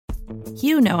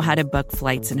You know how to book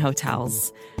flights and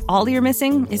hotels. All you're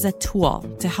missing is a tool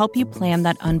to help you plan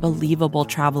that unbelievable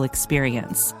travel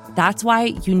experience. That's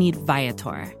why you need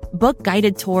Viator. Book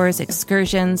guided tours,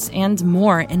 excursions, and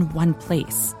more in one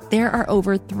place. There are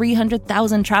over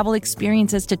 300,000 travel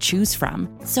experiences to choose from,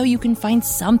 so you can find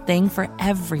something for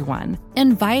everyone.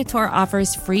 And Viator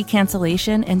offers free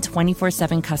cancellation and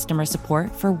 24/7 customer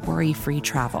support for worry-free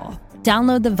travel.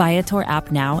 Download the Viator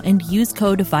app now and use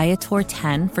code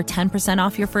Viator10 for 10%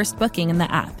 off your first booking in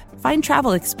the app. Find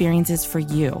travel experiences for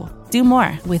you. Do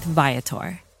more with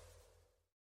Viator.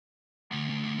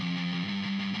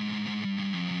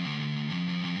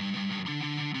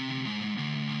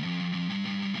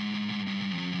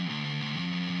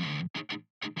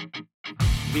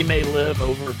 We may live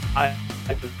over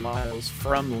 500 miles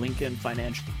from Lincoln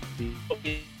Financial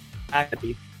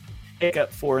Academy. Pick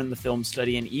up 4 in the film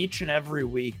study, and each and every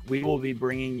week we will be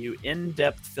bringing you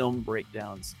in-depth film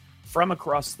breakdowns from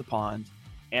across the pond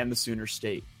and the Sooner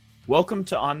State. Welcome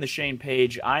to On the Shane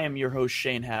Page. I am your host,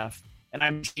 Shane Haff, and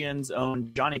I'm Michigan's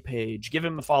own Johnny Page. Give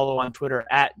him a follow on Twitter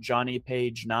at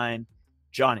JohnnyPage9.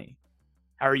 Johnny,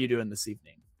 how are you doing this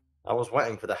evening? I was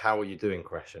waiting for the how are you doing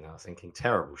question. I was thinking,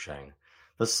 terrible, Shane.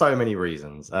 For so many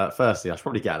reasons. Firstly, I should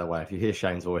probably get out of the way if you hear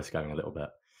Shane's voice going a little bit.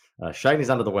 Shane is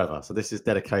under the weather, so this is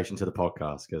dedication to the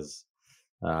podcast because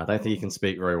I don't think he can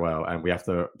speak very well, and we have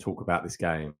to talk about this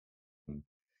game.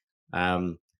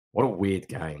 What a weird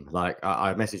game. Like,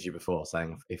 I messaged you before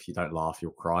saying if you don't laugh, you'll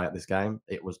cry at this game.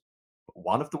 It was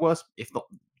one of the worst, if not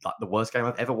like the worst game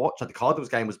I've ever watched. Like, the Cardinals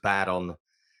game was bad on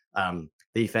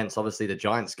defense. Obviously, the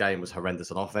Giants game was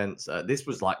horrendous on offense. This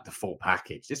was like the full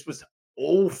package. This was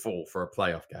awful for a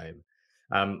playoff game.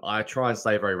 I try and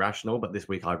stay very rational, but this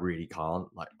week I really can't.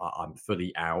 Like, I'm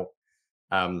fully out.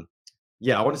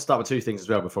 Yeah, I want to start with 2 things as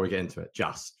well before we get into it,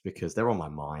 just because they're on my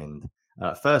mind.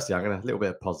 Firstly, I'm going to a little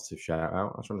bit of positive shout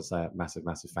out. I just want to say a massive,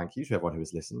 massive thank you to everyone who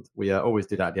has listened. We always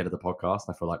do that at the end of the podcast.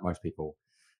 I feel like most people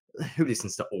who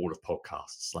listens to all of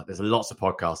podcasts, like there's lots of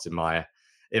podcasts in my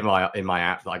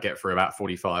app that I get through about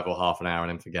 45 or half an hour and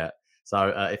then forget.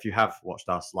 So if you have watched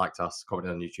us, liked us,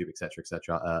 commented on YouTube,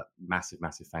 etc., massive,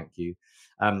 massive thank you.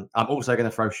 I'm also going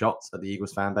to throw shots at the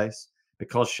Eagles fan base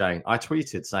because, Shane, I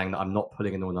tweeted saying that I'm not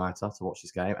pulling an all-nighter to watch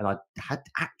this game, and I had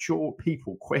actual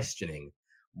people questioning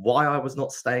why I was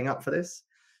not staying up for this.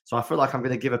 So I feel like I'm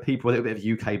going to give people a little bit of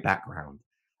UK background.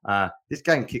 This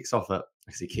game kicks off at,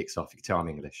 actually kicks off, you can tell I'm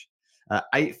English,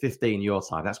 8:15 your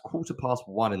time. That's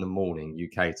 1:15 in the morning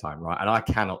UK time, right? And I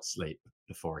cannot sleep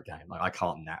before a game. Like, I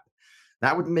can't nap.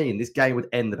 That would mean this game would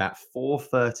end about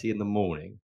 4:30 in the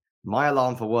morning. My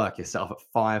alarm for work is set off at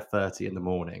 5:30 in the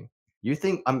morning. You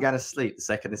think I'm going to sleep the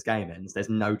second this game ends? There's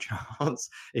no chance.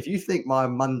 If you think my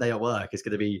Monday at work is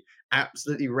going to be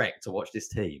absolutely wrecked to watch this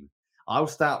team, I'll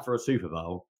start for a Super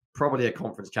Bowl, probably a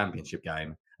conference championship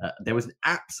game. There was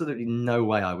absolutely no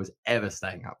way I was ever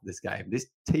staying up for this game. This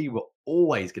team were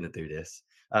always going to do this.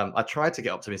 I tried to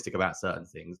get optimistic about certain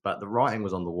things, but the writing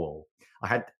was on the wall. I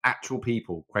had actual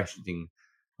people questioning,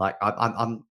 like,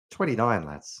 I'm 29,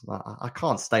 lads. I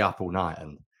can't stay up all night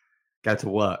and go to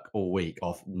work all week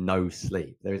off no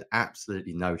sleep. There is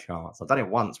absolutely no chance. I've done it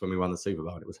once when we won the Super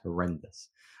Bowl, and it was horrendous.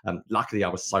 Luckily, I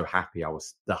was so happy.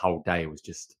 The whole day was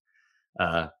just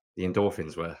the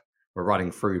endorphins were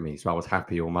running through me, so I was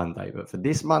happy all Monday. But for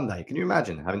this Monday, can you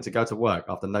imagine having to go to work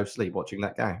after no sleep watching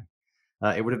that game?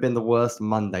 It would have been the worst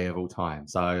Monday of all time.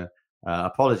 So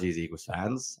apologies, Eagles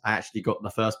fans. I actually got the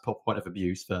first point of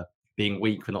abuse for being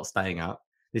weak for not staying up.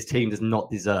 This team does not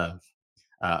deserve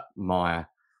my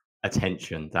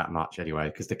attention that much anyway,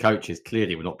 because the coaches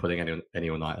clearly were not putting any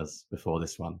all-nighters before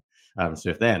this one. So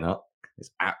if they're not, there's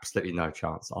absolutely no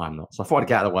chance I'm not. So I thought I'd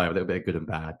get out of the way with a little bit of good and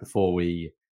bad before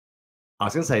we... I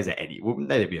was going to say, is there any... Well,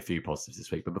 there'll be a few positives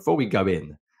this week, but before we go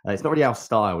in, it's not really our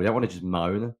style. We don't want to just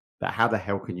moan, but how the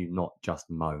hell can you not just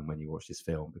moan when you watch this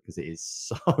film? Because it is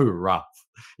so rough.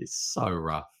 It's so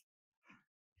rough.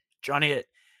 Johnny,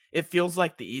 it feels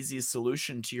like the easiest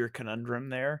solution to your conundrum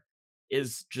there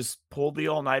is just pull the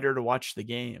all-nighter to watch the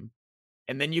game.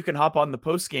 And then you can hop on the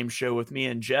post-game show with me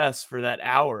and Jess for that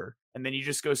hour. And then you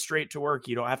just go straight to work.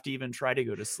 You don't have to even try to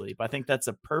go to sleep. I think that's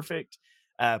a perfect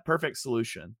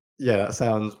solution. Yeah, that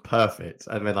sounds perfect.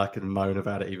 And then I can moan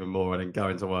about it even more and then go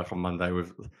into work on Monday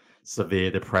with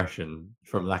severe depression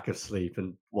from lack of sleep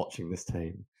and watching this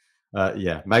team.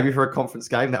 Yeah, maybe for a conference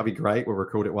game, that'd be great. We'll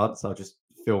record it once. I'll just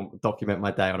document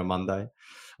my day on a Monday.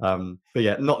 But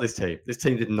yeah, not this team. This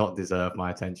team did not deserve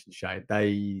my attention, Shane.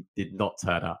 They did not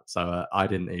turn up. So I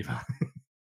didn't either.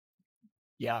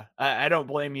 Yeah, I don't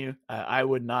blame you. I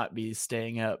would not be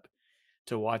staying up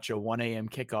to watch a 1 a.m.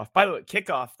 kickoff. By the way,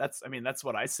 kickoff, that's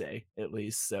what I say, at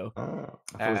least. So I thought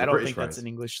it was I a don't British think that's phrase. an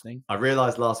English thing. I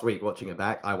realized last week watching it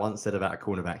back, I once said about a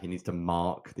cornerback, he needs to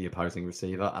mark the opposing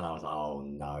receiver. And I was like, oh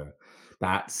no,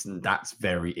 that's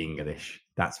very English.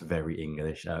 That's very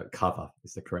English. Cover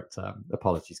is the correct term.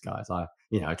 Apologies, guys.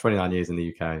 29 years in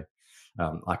the UK.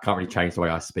 I can't really change the way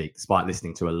I speak, despite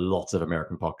listening to a lot of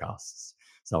American podcasts.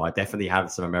 So I definitely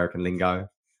have some American lingo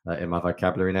in my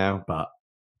vocabulary now, but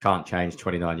can't change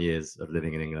 29 years of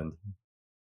living in England.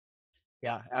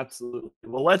 Yeah, absolutely.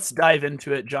 Well, let's dive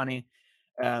into it, Johnny.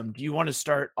 Do you want to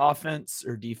start offense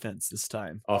or defense this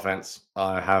time? Offense,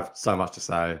 I have so much to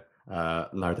say,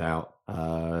 no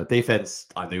doubt. Defense,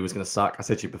 I knew was going to suck. I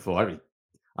said to you before,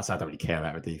 I said I don't really care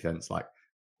about the defense. Like,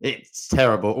 it's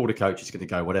terrible. All the coaches are going to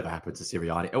go, whatever happened to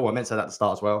Sirianni. Oh, I meant to say that at the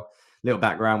start as well. Little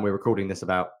background, we're recording this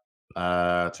about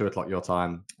 2:00 your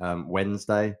time,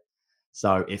 Wednesday.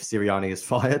 So if Sirianni is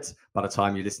fired by the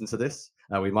time you listen to this,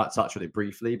 we might touch on it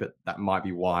briefly, but that might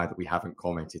be why that we haven't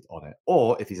commented on it.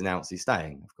 Or if he's announced he's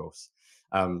staying, of course.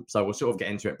 So we'll sort of get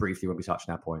into it briefly when we touch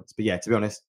on our points. But yeah, to be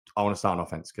honest, I want to start on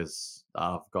offense because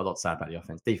I've got a lot to say about the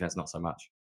offense. Defense, not so much.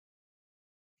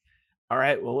 All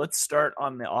right, well, let's start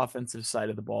on the offensive side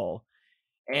of the ball.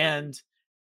 And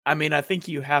I think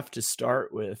you have to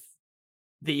start with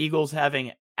the Eagles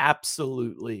having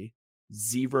absolutely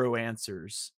zero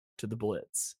answers to the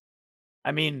blitz.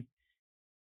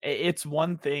 It's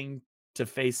one thing to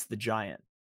face the giant.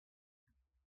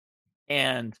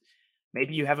 And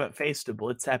maybe you haven't faced a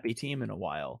blitz happy team in a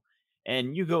while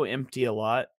and you go empty a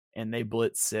lot and they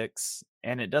blitz 6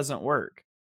 and it doesn't work.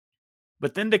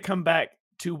 But then to come back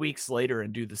 2 weeks later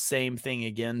and do the same thing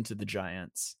again to the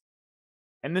Giants,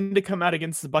 and then to come out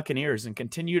against the Buccaneers and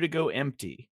continue to go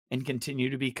empty and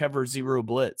continue to be cover 0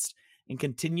 blitzed and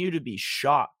continue to be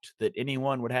shocked that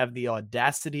anyone would have the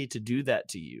audacity to do that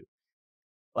to you.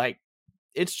 Like,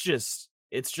 it's just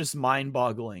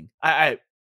mind-boggling. I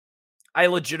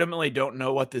legitimately don't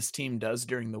know what this team does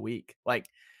during the week. Like,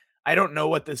 I don't know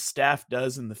what this staff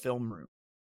does in the film room.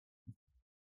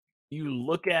 You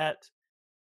look at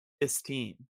this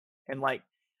team and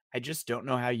I just don't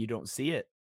know how you don't see it,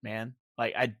 man.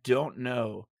 Like, I don't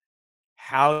know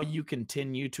how you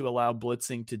continue to allow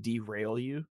blitzing to derail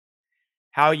you,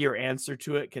 how your answer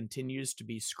to it continues to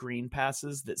be screen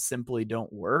passes that simply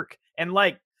don't work. And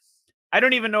I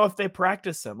don't even know if they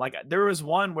practice them. Like, there was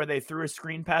one where they threw a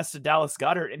screen pass to Dallas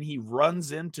Goedert and he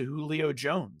runs into Julio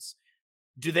Jones.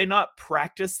 Do they not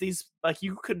practice these? Like,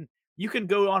 you can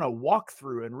go on a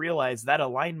walkthrough and realize that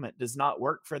alignment does not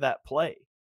work for that play.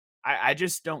 I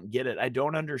just don't get it. I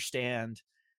don't understand.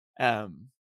 I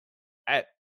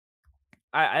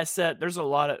said there's a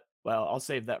lot of, well, I'll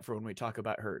save that for when we talk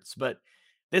about Hurts, but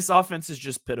this offense is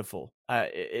just pitiful.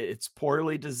 It's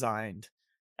poorly designed.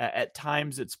 At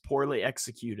times it's poorly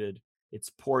executed. It's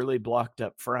poorly blocked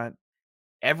up front.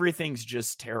 Everything's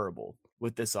just terrible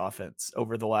with this offense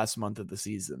over the last month of the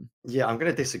season. Yeah, I'm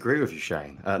going to disagree with you,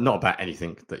 Shane. Not about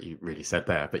anything that you really said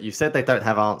there, but you said they don't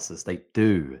have answers. They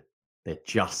do. They're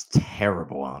just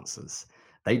terrible answers.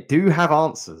 They do have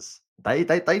answers. They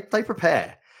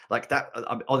prepare like that.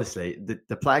 Honestly,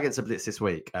 the play against the Blitz this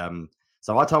week.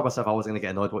 So I told myself I was going to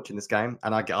get annoyed watching this game,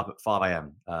 and I get up at 5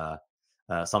 a.m.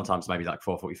 Sometimes maybe like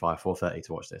 4:45, 4:30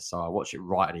 to watch this. So I watched it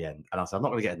right at the end, and I said I'm not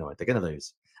going to get annoyed. They're going to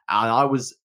lose, and I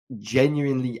was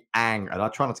genuinely angry. And I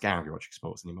try not to get angry watching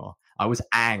sports anymore. I was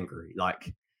angry,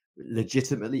 like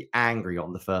legitimately angry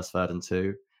on the first 3rd and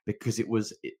 2 because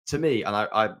to me, and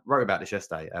I wrote about this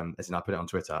yesterday. As in I put it on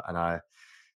Twitter, and I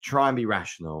try and be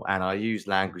rational, and I use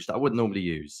language that I wouldn't normally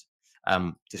use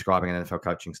describing an NFL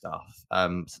coaching staff.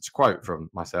 So it's a quote from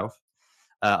myself.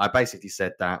 I basically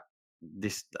said that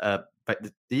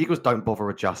the Eagles don't bother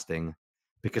adjusting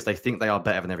because they think they are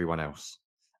better than everyone else.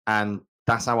 And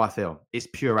that's how I feel. It's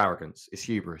pure arrogance. It's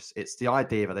hubris. It's the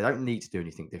idea that they don't need to do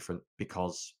anything different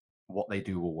because what they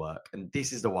do will work. And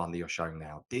this is the one that you're showing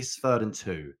now. This 3rd and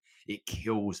 2, it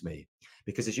kills me.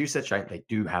 Because as you said, Shane, they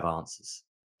do have answers.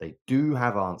 They do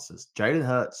have answers. Jalen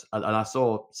Hurts, and I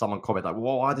saw someone comment like,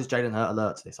 well, why does Jalen Hurts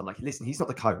alert to this? I'm like, listen, he's not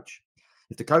the coach.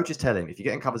 If the coach is telling him, if you're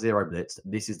getting cover 0 blitz,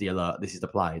 this is the alert, this is the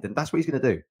play, then that's what he's going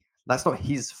to do. That's not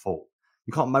his fault.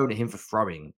 You can't moan at him for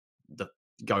throwing the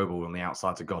go ball on the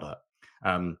outside to Goddard.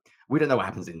 We don't know what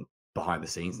happens in behind the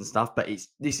scenes and stuff, but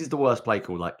this is the worst play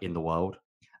call like in the world,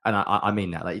 and I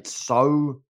mean that. Like it's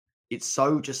so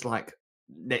just like,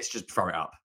 let's just throw it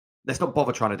up. Let's not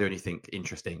bother trying to do anything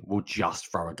interesting. We'll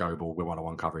just throw a go ball with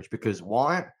 1-on-1 coverage because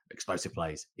why? Explosive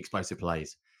plays.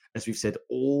 As we've said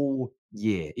all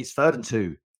year, it's 3rd and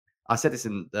 2. I said this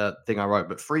in the thing I wrote,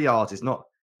 but 3 yards is not.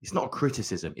 It's not a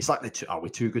criticism. It's like we're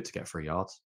too good to get 3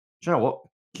 yards. Do you know what?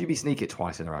 QB sneak it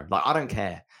twice in a row. Like, I don't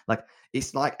care. Like,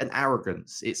 it's like an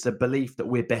arrogance. It's a belief that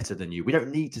we're better than you. We don't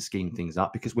need to scheme things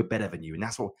up because we're better than you. And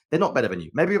that's what they're not better than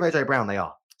you. Maybe with AJ Brown, they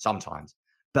are sometimes.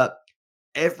 But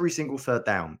every single third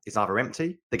down is either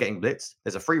empty, they're getting blitzed,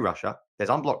 there's a free rusher, there's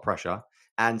unblocked pressure,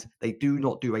 and they do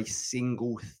not do a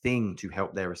single thing to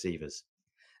help their receivers.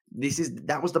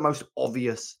 That was the most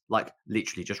obvious, like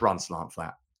literally just run slant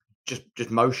flat. Just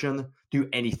motion, do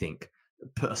anything.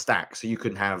 Put a stack so you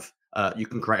can have you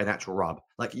can create a natural rub.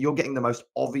 Like you're getting the most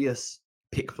obvious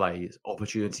pick plays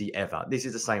opportunity ever. This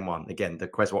is the same one. Again, the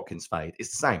Quez Watkins fade.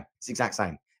 It's the same. It's the exact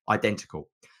same. Identical.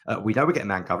 We know we're getting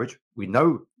man coverage. We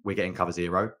know we're getting cover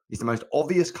zero. It's the most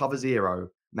obvious cover zero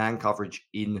man coverage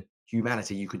in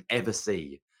humanity you could ever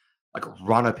see. Like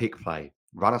run a pick play,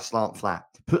 run a slant flat,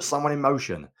 put someone in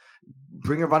motion,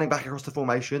 bring a running back across the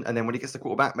formation, and then when he gets the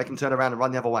quarterback, make him turn around and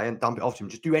run the other way and dump it off to him.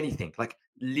 Just do anything, like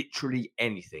literally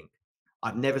anything.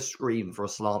 I've never screamed for a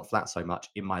slant flat so much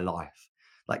in my life.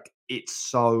 Like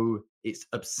it's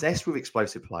obsessed with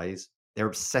explosive plays. They're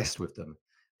obsessed with them.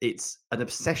 It's an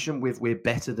obsession with we're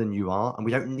better than you are, and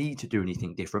we don't need to do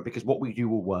anything different because what we do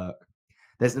will work.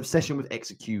 There's an obsession with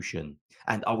execution,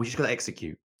 and we just got to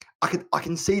execute. I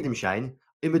can see them, Shane,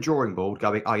 in the drawing board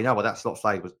going, oh, you know what, that slot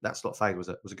fade was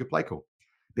a good play call.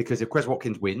 Because if Quez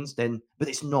Watkins wins, then but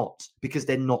it's not because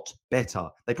they're not better.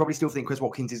 They probably still think Quez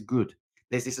Watkins is good.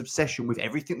 There's this obsession with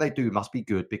everything they do must be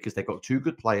good because they've got two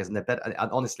good players and they're better.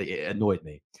 And honestly, it annoyed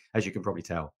me, as you can probably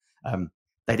tell.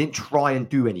 They didn't try and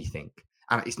do anything.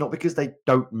 And it's not because they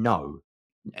don't know.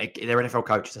 They're NFL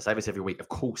coaches. I say this every week. Of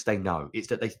course they know. It's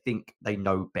that they think they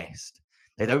know best.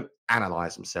 They don't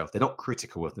analyze themselves. They're not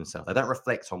critical of themselves. They don't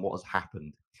reflect on what has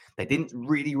happened. They didn't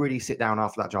really, really sit down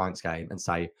after that Giants game and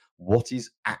say, what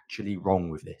is actually wrong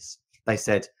with this? They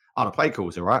said, oh, the play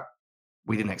call's all right.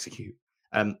 We didn't execute.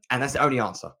 And that's the only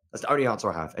answer. That's the only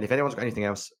answer I have. And if anyone's got anything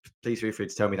else, please feel free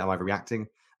to tell me that I'm overreacting.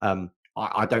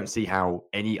 I don't see how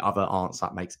any other answer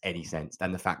makes any sense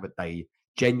than the fact that they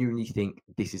genuinely think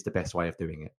this is the best way of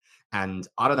doing it. And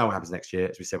I don't know what happens next year.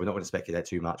 As we said, we're not going to speculate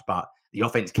too much, but the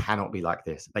offense cannot be like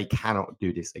this. They cannot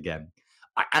do this again.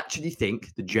 I actually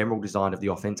think the general design of the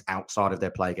offense outside of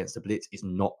their play against the blitz is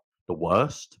not the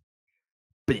worst,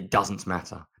 but it doesn't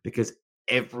matter because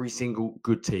every single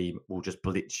good team will just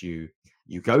blitz you.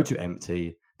 You go to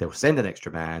empty, they'll send an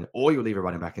extra man, or you'll leave a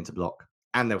running back into block,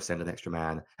 and they'll send an extra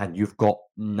man, and you've got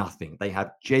nothing. They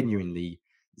have genuinely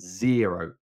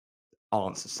zero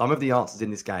answers. Some of the answers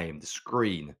in this game, the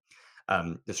screens,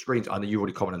 I know you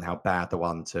already commented on how bad the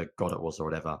one to Goddard was or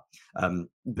whatever.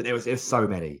 But there was so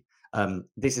many.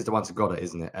 This is the one to Goddard,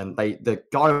 isn't it? And the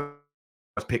guy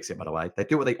picks it, by the way. They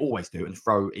do what they always do and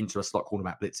throw into a slot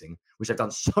cornerback blitzing, which they've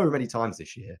done so many times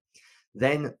this year.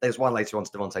 Then there's one later on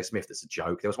to Devontae Smith that's a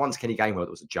joke. There was one to Kenny Gainwell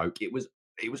that was a joke. It was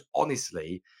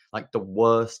honestly like the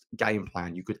worst game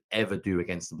plan you could ever do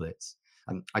against the blitz.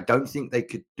 And I don't think they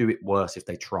could do it worse if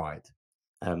they tried.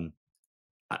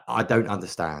 I don't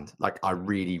understand. Like, I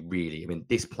really, really, I mean,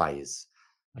 this play is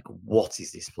like, what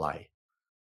is this play?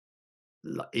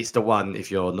 It's the one,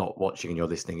 if you're not watching and you're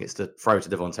listening, it's the throw to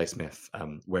Devontae Smith,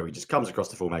 where he just comes across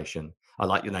the formation. I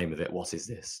like the name of it. What is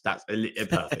this? That's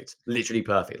perfect. Literally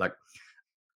perfect. Like,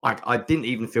 I didn't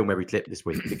even film every clip this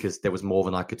week because there was more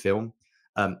than I could film.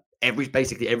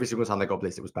 Basically every single time they got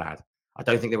blitzed, it was bad. I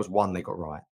don't think there was one they got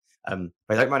right.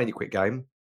 They don't run any quick game.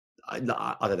 I don't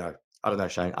know. I don't know,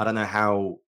 Shane. I don't know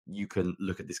how you can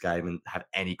look at this game and have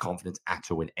any confidence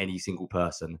at all in any single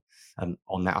person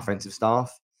on that offensive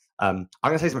staff. I'm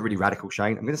going to say something really radical,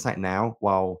 Shane. I'm going to say it now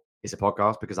while it's a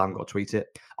podcast because I haven't got to tweet it.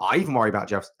 I even worry about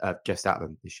Jeff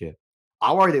Statland this year.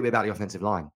 I worry a little bit about the offensive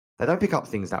line. They don't pick up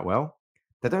things that well.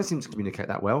 They don't seem to communicate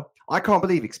that well. I can't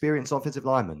believe experienced offensive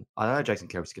linemen. I know Jason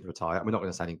Kelce's going to retire. We're not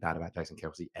going to say anything bad about Jason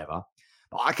Kelce ever.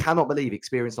 But I cannot believe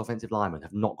experienced offensive linemen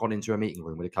have not gone into a meeting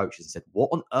room with the coaches and said, what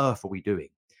on earth are we doing?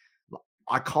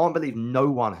 I can't believe no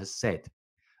one has said,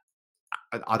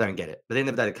 I don't get it. But at the end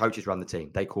of the day, the coaches run the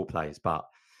team. They call plays. But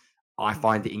I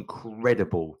find it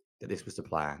incredible that this was the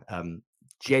plan.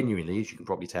 Genuinely, as you can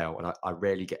probably tell, and I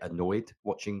rarely get annoyed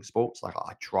watching sports. Like,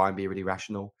 I try and be really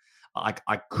rational.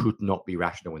 I could not be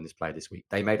rational in this play this week.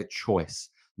 They made a choice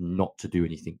not to do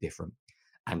anything different.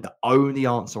 And the only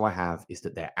answer I have is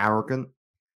that they're arrogant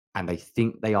and they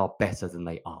think they are better than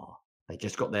they are. They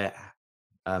just got their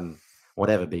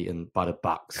whatever beaten by the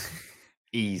Bucs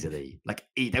easily. Like,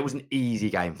 there was an easy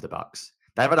game for the Bucs.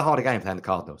 They've had a harder game playing the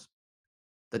Cardinals.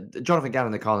 The Jonathan Gannon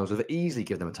and the Cardinals would have easily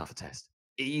given them a tougher test.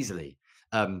 Easily.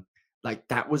 Like,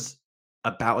 that was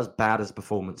about as bad as a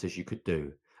performance as you could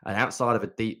do. And outside of a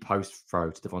deep post throw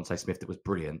to Devontae Smith that was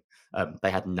brilliant,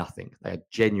 they had nothing. They had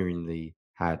genuinely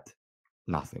had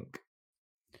nothing.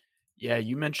 Yeah,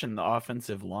 you mentioned the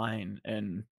offensive line,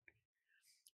 and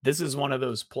this is one of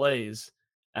those plays.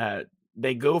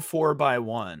 They go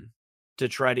 4-by-1 to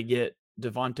try to get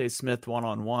Devontae Smith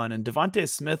one-on-one, and Devontae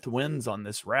Smith wins on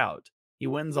this route. He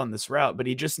wins on this route, but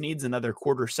he just needs another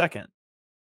quarter second.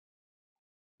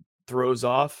 Throws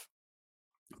off.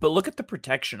 But look at the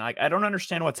protection. I don't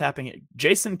understand what's happening.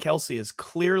 Jason Kelce is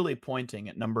clearly pointing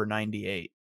at number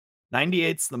 98.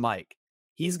 98's the mic.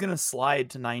 He's going to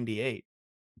slide to 98.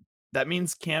 That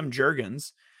means Cam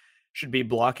Jurgens should be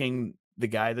blocking the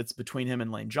guy that's between him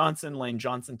and Lane Johnson. Lane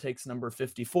Johnson takes number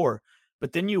 54.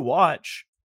 But then you watch,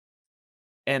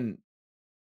 and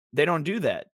they don't do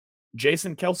that.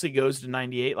 Jason Kelce goes to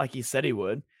 98 like he said he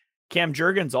would. Cam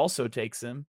Jurgens also takes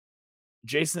him.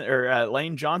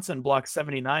 Lane Johnson blocks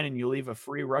 79, and you leave a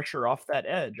free rusher off that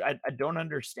edge. I don't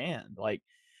understand. Like,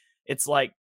 it's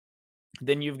like,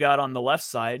 then you've got on the left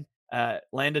side,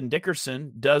 Landon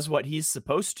Dickerson does what he's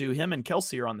supposed to. Him and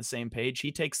Kelce are on the same page.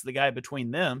 He takes the guy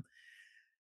between them.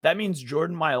 That means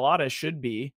Jordan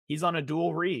Mailata he's on a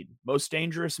dual read, most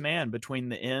dangerous man between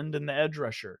the end and the edge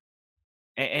rusher.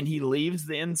 And he leaves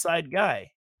the inside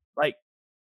guy. Like,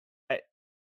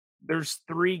 there's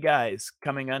 3 guys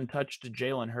coming untouched to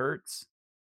Jalen Hurts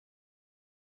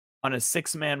on a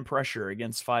 6-man pressure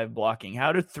against 5 blocking.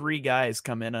 How do 3 guys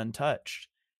come in untouched?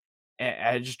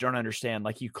 I just don't understand.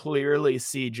 Like, you clearly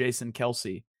see Jason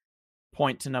Kelce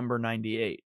point to number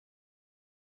 98.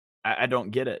 I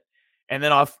don't get it. And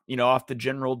then off the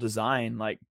general design,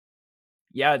 like,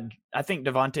 yeah, I think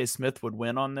Devontae Smith would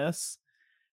win on this,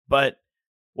 but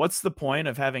what's the point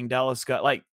of having Dallas Scott?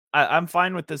 Like, I'm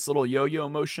fine with this little yo-yo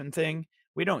motion thing.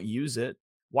 We don't use it.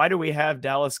 Why do we have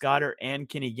Dallas Goedert and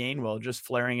Kenny Gainwell just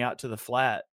flaring out to the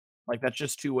flat? Like, that's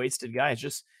just 2 wasted guys.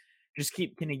 Just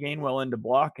keep Kenny Gainwell into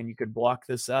block, and you could block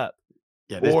this up.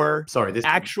 Yeah,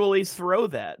 actually throw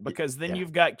that, because then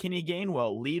you've got Kenny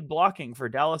Gainwell lead blocking for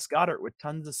Dallas Goedert with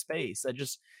tons of space. I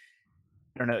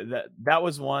don't know. That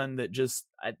was one that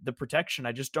the protection,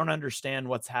 I just don't understand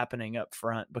what's happening up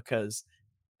front, because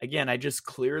again, I just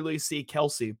clearly see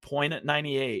Kelce point at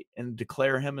 98 and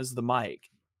declare him as the mic,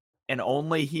 and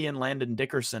only he and Landon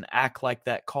Dickerson act like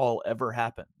that call ever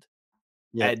happened.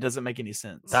 Yeah, it doesn't make any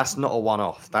sense. That's not a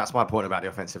one-off. That's my point about the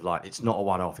offensive line. It's not a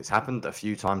one-off. It's happened a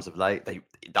few times of late.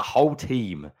 The whole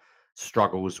team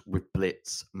struggles with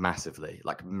blitz massively,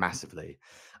 like massively.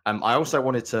 I also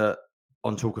wanted to,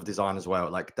 on talk of design as well,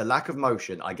 like the lack of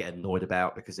motion, I get annoyed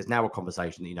about, because there's now a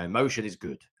conversation that, motion is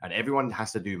good and everyone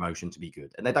has to do motion to be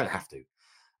good, and they don't have to.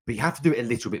 But you have to do it a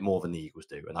little bit more than the Eagles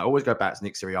do. And I always go back to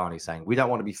Nick Sirianni saying, we don't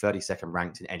want to be 32nd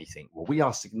ranked in anything. Well, we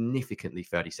are significantly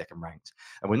 32nd ranked.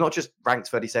 And we're not just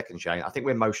ranked 32nd, Shane. I think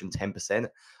we're motion 10%.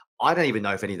 I don't even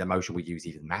know if any of the motion we use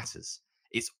even matters.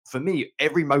 It's, for me,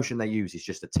 every motion they use is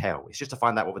just a tell. It's just to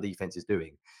find out what the defense is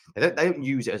doing. They don't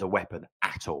use it as a weapon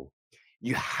at all.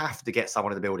 You have to get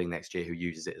someone in the building next year who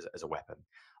uses it as a weapon.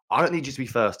 I don't need you to be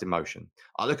first in motion.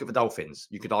 I look at the Dolphins.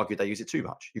 You could argue they use it too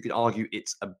much. You could argue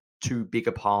it's a too big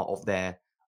a part of their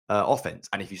offense.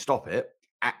 And if you stop it,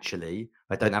 actually,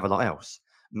 they don't have a lot else.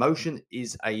 Motion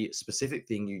is a specific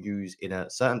thing you use in a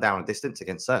certain down and distance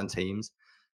against certain teams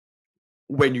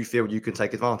when you feel you can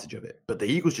take advantage of it. But the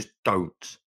Eagles just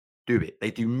don't do it.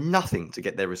 They do nothing to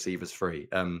get their receivers free.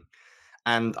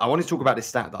 And I wanted to talk about this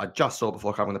stat that I just saw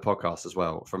before coming on the podcast as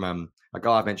well, from a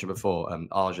guy I've mentioned before,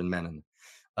 Arjun Menon,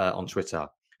 on Twitter,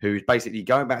 who's basically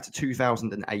going back to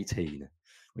 2018.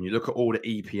 When you look at all the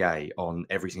EPA on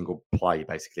every single play,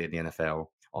 basically in the NFL,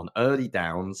 on early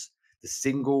downs, the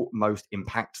single most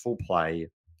impactful play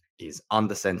is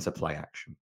under center play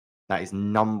action. That is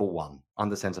number 1,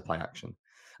 under center play action.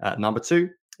 Number 2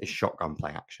 is shotgun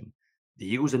play action. The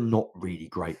Eagles are not really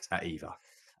great at either.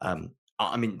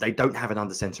 I mean, they don't have an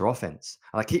under center offense.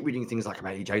 And I keep reading things like,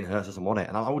 maybe Jalen Hurts doesn't want it.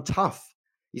 And I'm tough.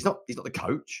 He's not the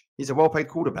coach. He's a well-paid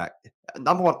quarterback.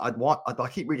 Number 1, I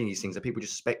keep reading these things that people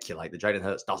just speculate that Jalen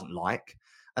Hurts doesn't like.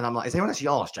 And I'm like, has anyone actually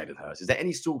asked Jalen Hurts? Is there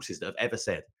any sources that have ever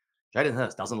said Jalen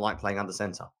Hurts doesn't like playing under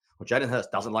center? Or Jalen Hurts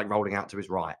doesn't like rolling out to his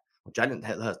right? Or Jalen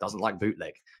Hurts doesn't like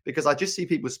bootleg? Because I just see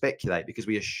people speculate because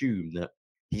we assume that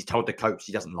he's told the coach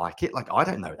he doesn't like it. Like, I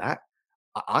don't know that.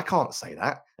 I can't say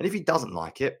that. And if he doesn't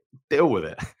like it, deal with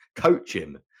it. Coach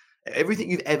him. Everything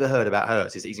you've ever heard about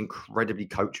Hurts is that he's incredibly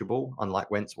coachable,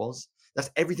 unlike Wentz was. That's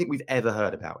everything we've ever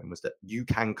heard about him, was that you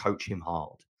can coach him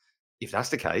hard. If that's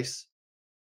the case,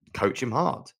 coach him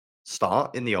hard.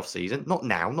 Start in the offseason. Not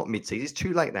now, not mid-season. It's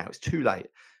too late now. It's too late.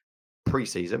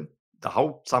 Pre-season, the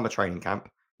whole summer training camp,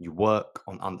 you work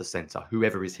on under center,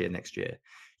 whoever is here next year.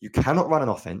 You cannot run an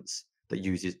offense that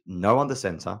uses no under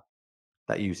center,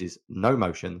 that uses no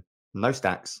motion, no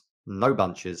stacks, no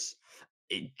bunches.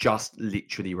 it just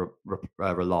literally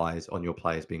relies on your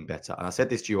players being better. And I said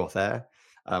this to you off air.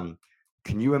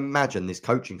 Can you imagine this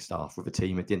coaching staff with a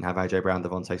team that didn't have AJ Brown,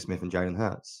 Devontae Smith, and Jalen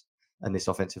Hurts, and this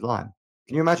offensive line?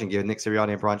 Can you imagine giving Nick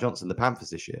Sirianni and Brian Johnson the Panthers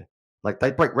this year? Like,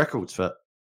 they'd break records for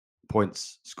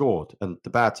points scored, and the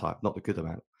bad type, not the good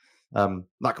amount.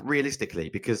 Like, realistically,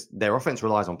 because their offense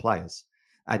relies on players.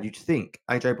 And you'd think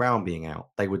AJ Brown being out,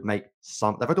 they would make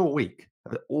some. They've had all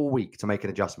week to make an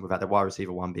adjustment without their wide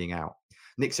receiver one being out.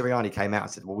 Nick Sirianni came out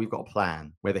and said, "Well, we've got a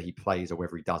plan, whether he plays or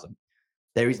whether he doesn't."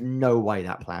 There is no way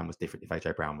that plan was different if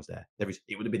AJ Brown was there.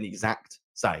 It would have been the exact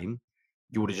same.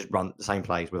 You would have just run the same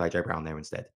plays with AJ Brown there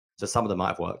instead. So some of them might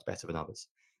have worked better than others.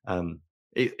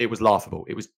 It was laughable.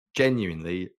 It was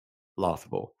genuinely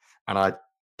laughable. And I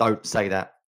don't say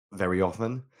that very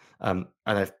often. And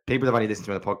if people have only listened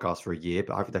to me on the podcast for a year,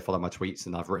 but hopefully they follow my tweets,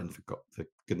 and I've written for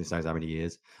goodness knows how many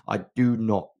years, I do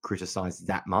not criticize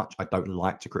that much. I don't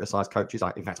like to criticize coaches.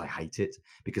 In fact, I hate it,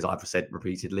 because I've said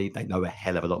repeatedly, they know a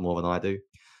hell of a lot more than I do.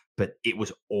 But it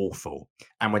was awful.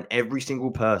 And when every single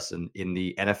person in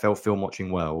the NFL film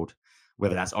watching world,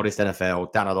 whether that's Honest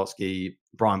NFL, Dan Orlovsky,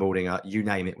 Brian Baldinger, you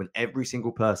name it, when every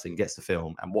single person gets the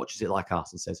film and watches it like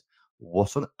us and says,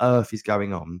 what on earth is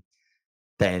going on?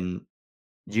 Then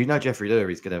you know Jeffrey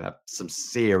Lurie is going to have some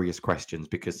serious questions,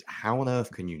 because how on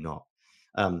earth can you not?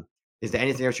 Is there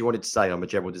anything else you wanted to say on the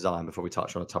general design before we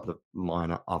touch on a couple of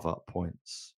minor other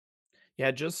points?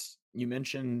 Yeah, just you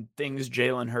mentioned things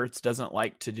Jalen Hurts doesn't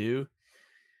like to do.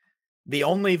 The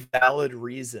only valid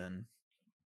reason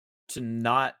to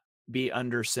not be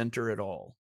under center at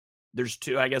all, there's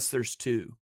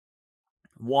two.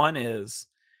 One is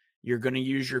you're going to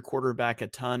use your quarterback a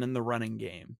ton in the running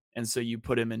game, and so you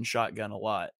put him in shotgun a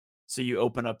lot. So you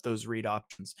open up those read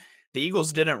options. The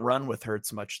Eagles didn't run with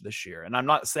Hurts much this year, and I'm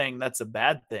not saying that's a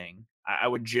bad thing. I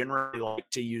would generally like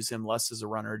to use him less as a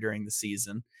runner during the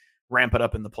season, ramp it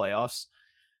up in the playoffs.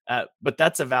 But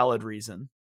that's a valid reason.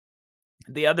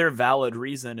 The other valid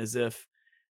reason is if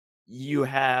you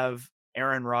have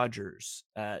Aaron Rodgers,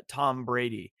 Tom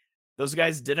Brady. Those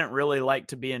guys didn't really like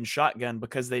to be in shotgun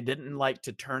because they didn't like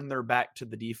to turn their back to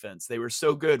the defense. They were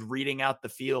so good reading out the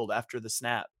field after the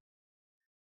snap.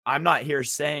 I'm not here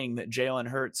saying that Jalen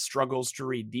Hurts struggles to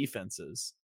read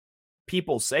defenses.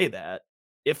 People say that.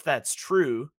 If that's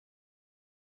true,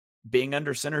 being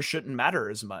under center shouldn't matter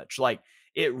as much. Like,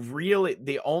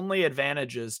 the only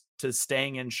advantages to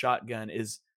staying in shotgun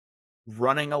is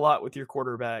running a lot with your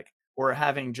quarterback, or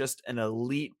having just an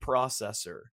elite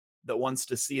processor that wants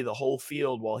to see the whole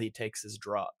field while he takes his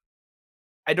drop.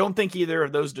 I don't think either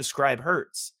of those describe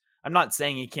Hurts. I'm not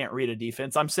saying he can't read a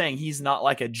defense. I'm saying he's not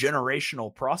like a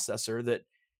generational processor that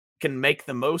can make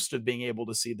the most of being able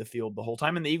to see the field the whole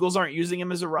time. And the Eagles aren't using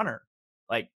him as a runner.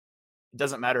 Like, it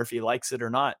doesn't matter if he likes it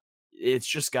or not. It's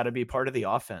just got to be part of the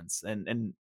offense.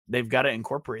 And they've got to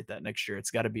incorporate that next year. It's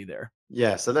got to be there.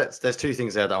 Yeah, so there's two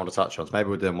things there that I want to touch on. So maybe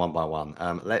we'll do them one by one.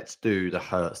 Let's do the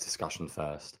Hurts discussion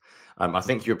first. I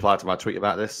think you replied to my tweet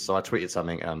about this. So I tweeted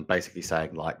something basically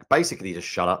saying, basically just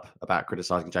shut up about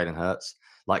criticizing Jalen Hurts.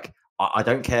 Like, I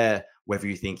don't care whether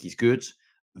you think he's good,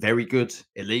 very good,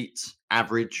 elite,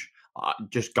 average.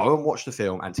 Just go and watch the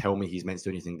film and tell me he's meant to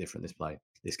do anything different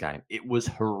this game. It was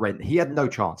horrendous. He had no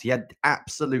chance. He had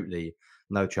absolutely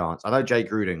no chance. I know Jay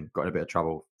Gruden got in a bit of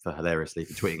trouble for hilariously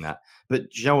for tweeting that,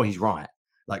 but you know what? He's right.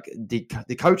 Like, the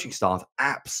coaching staff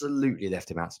absolutely left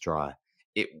him out to dry.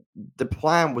 The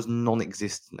plan was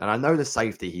non-existent, and I know the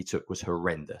safety he took was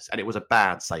horrendous, and it was a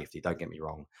bad safety. Don't get me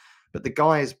wrong, but the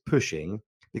guy is pushing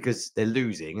because they're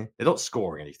losing. They're not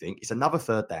scoring anything. It's another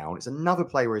third down. It's another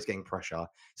play where he's getting pressure.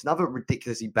 It's another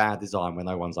ridiculously bad design where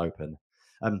no one's open.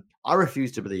 I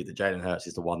refuse to believe that Jalen Hurts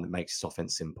is the one that makes this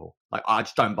offense simple. Like, I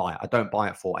just don't buy it. I don't buy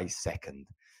it for a second.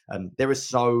 There are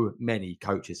so many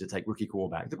coaches that take rookie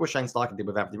quarterbacks. Look what Shane Steichen did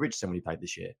with Anthony Richardson when he played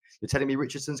this year. You're telling me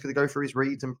Richardson's going to go through his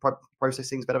reads and process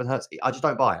things better than Hurts? I just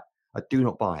don't buy it. I do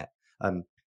not buy it.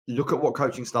 Look at what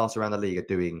coaching staffs around the league are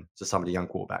doing to some of the young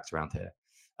quarterbacks around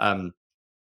here.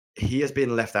 He has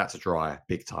been left out to dry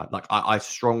big time. Like, I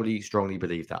strongly, strongly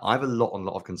believe that. I have a lot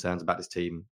of concerns about this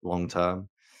team long term.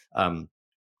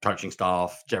 Coaching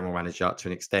staff, general manager, to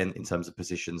an extent, in terms of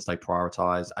positions they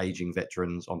prioritize, aging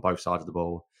veterans on both sides of the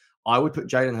ball. I would put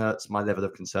Jalen Hurts, my level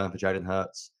of concern for Jalen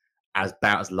Hurts,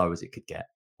 about as low as it could get.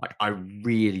 Like, I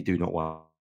really do not want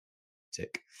to.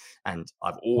 And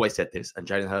I've always said this, and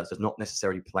Jalen Hurts does not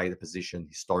necessarily play the position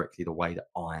historically the way that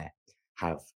I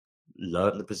have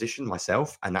learned the position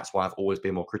myself, and that's why I've always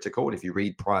been more critical. And if you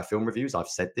read prior film reviews, I've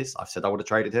said this. I've said I would have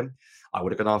traded him. I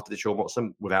would have gone after Deshaun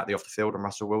Watson without the off the field and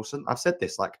Russell Wilson. I've said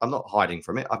this. Like, I'm not hiding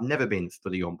from it. I've never been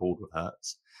fully on board with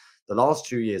Hurts. The last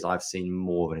 2 years, I've seen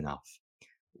more than enough.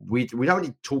 we don't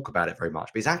really talk about it very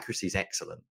much, but his accuracy is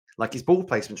excellent. Like his ball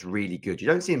placement's really good. You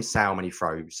don't see him sow many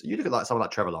throws. You look at like someone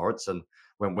like Trevor Lawrence and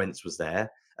when Wentz was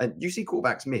there, and you see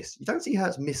quarterbacks miss. You don't see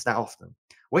Hurts miss that often.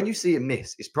 When you see him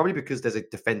miss, it's probably because there's a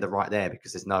defender right there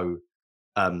because there's no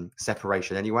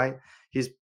separation anyway.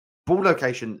 His ball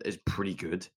location is pretty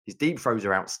good. His deep throws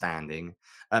are outstanding.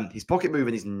 His pocket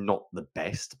movement is not the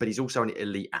best, but he's also an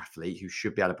elite athlete who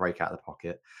should be able to break out of the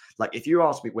pocket. Like, if you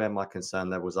ask me where my concern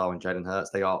levels are in Jalen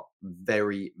Hurts, they are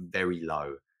very, very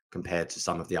low compared to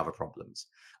some of the other problems.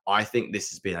 I think this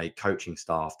has been a coaching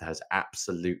staff that has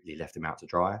absolutely left him out to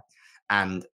dry.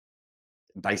 And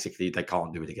basically, they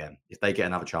can't do it again. If they get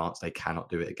another chance, they cannot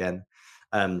do it again.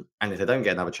 And if they don't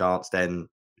get another chance, then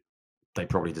they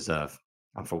probably deserve,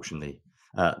 unfortunately,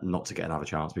 not to get another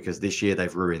chance, because this year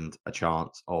they've ruined a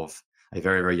chance of a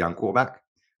very, very young quarterback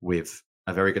with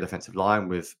a very good offensive line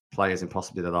with players in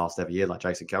possibly the last ever year like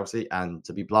Jason Kelsey. And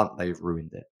to be blunt, they've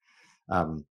ruined it.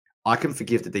 I can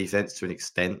forgive the defense to an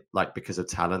extent, like because of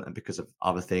talent and because of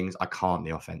other things. I can't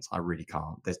the offense. I really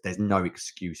can't. There's no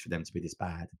excuse for them to be this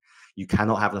bad. You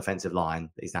cannot have an offensive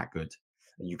line that is that good.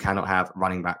 You cannot have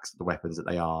running backs, the weapons that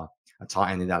they are, a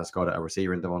tight end in Dallas Goedert, a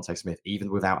receiver in Devontae Smith,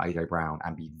 even without AJ Brown,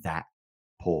 and be that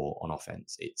poor on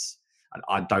offense. And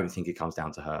I don't think it comes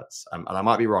down to Hurts. And I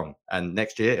might be wrong. And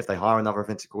next year, if they hire another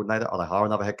offensive coordinator or they hire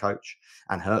another head coach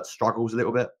and Hurts struggles a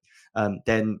little bit,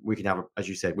 then we can have, as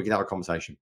you said, we can have a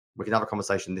conversation. We can have a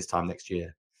conversation this time next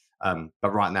year.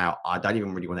 But right now, I don't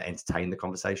even really want to entertain the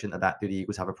conversation about do the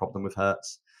Eagles have a problem with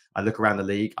Hurts. I look around the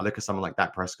league. I look at someone like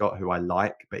Dak Prescott, who I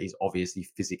like, but he's obviously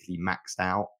physically maxed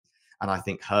out. And I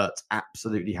think Hurts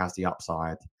absolutely has the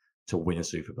upside to win a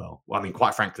Super Bowl. Well, I mean,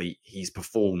 quite frankly, he's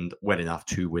performed well enough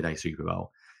to win a Super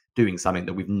Bowl, doing something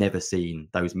that we've never seen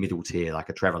those middle tier, like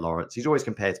a Trevor Lawrence. He's always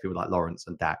compared to people like Lawrence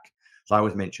and Dak. So I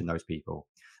always mention those people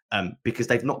because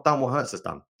they've not done what Hurts has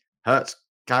done. Hurts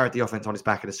carried the offense on his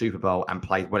back in the Super Bowl and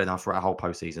played well enough for a whole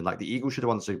postseason. Like the Eagles should have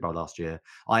won the Super Bowl last year.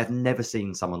 I have never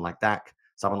seen someone like Dak,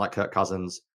 someone like Kirk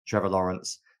Cousins, Trevor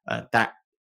Lawrence. Dak,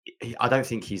 I don't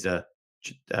think he's a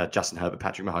Justin Herbert,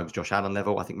 Patrick Mahomes, Josh Allen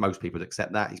level. I think most people would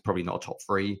accept that. He's probably not a top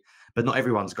three, but not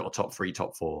everyone's got a top three,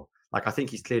 top four. Like I think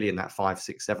he's clearly in that 5,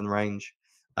 6, 7 range.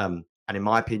 And in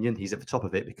my opinion, he's at the top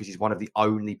of it because he's one of the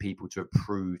only people to have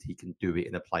proved he can do it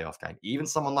in a playoff game. Even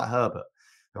someone like Herbert,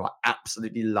 who I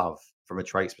absolutely love from a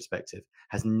traits perspective,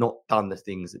 has not done the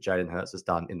things that Jalen Hurts has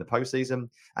done in the postseason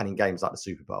and in games like the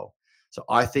Super Bowl. So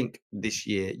I think this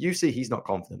year, you see, he's not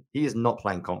confident. He is not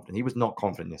playing confident. He was not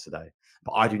confident yesterday,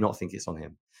 but I do not think it's on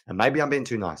him. And maybe I'm being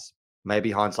too nice.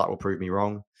 Maybe hindsight will prove me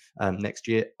wrong. Next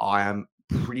year, I am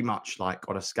pretty much like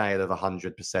on a scale of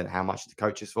 100%. How much is the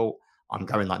coach's fault? I'm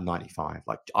going like 95.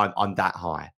 Like I'm that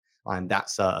high. I'm that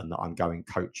certain that I'm going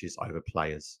coaches over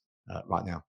players right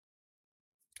now.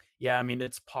 Yeah, I mean,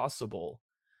 it's possible.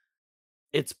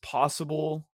 It's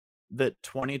possible that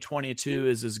 2022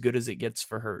 is as good as it gets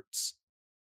for Hurts.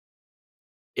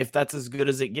 If that's as good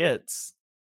as it gets,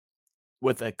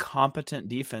 with a competent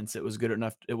defense, it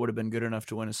would have been good enough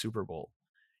to win a Super Bowl.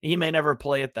 He may never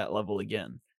play at that level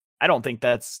again. I don't think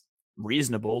that's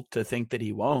reasonable to think that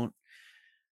he won't.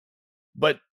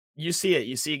 But you see it.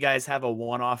 You see guys have a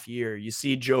one-off year. You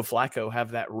see Joe Flacco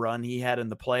have that run he had in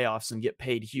the playoffs and get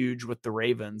paid huge with the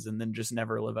Ravens and then just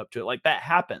never live up to it. Like that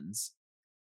happens.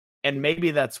 And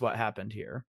maybe that's what happened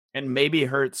here. And maybe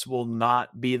Hurts will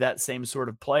not be that same sort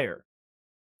of player.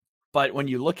 But when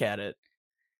you look at it,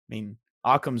 I mean,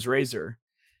 Occam's razor,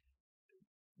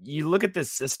 you look at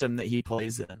this system that he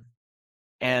plays in,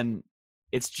 and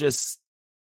it's just,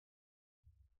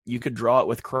 you could draw it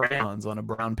with crayons on a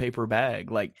brown paper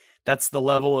bag. Like that's the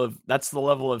level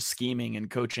of scheming and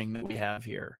coaching that we have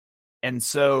here. And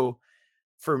so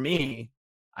for me,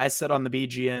 I said on the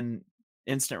BGN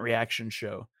instant reaction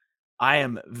show, I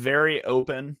am very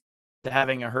open to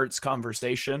having a Hurts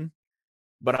conversation,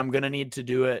 but I'm going to need to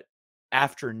do it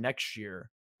after next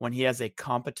year when he has a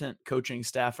competent coaching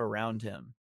staff around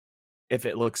him. If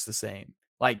it looks the same,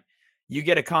 like you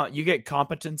get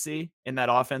competency in that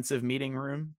offensive meeting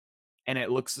room and it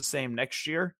looks the same next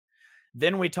year,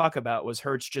 then we talk about, was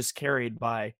Hurts just carried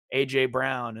by AJ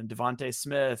Brown and Devontae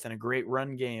Smith and a great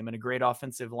run game and a great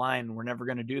offensive line? We're never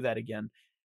going to do that again.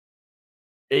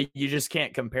 You just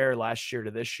can't compare last year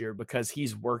to this year because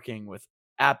he's working with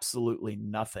absolutely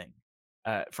nothing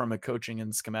from a coaching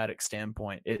and schematic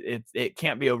standpoint. It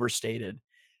can't be overstated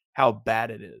how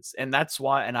bad it is. And that's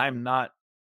why, and I'm not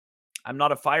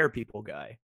a fire people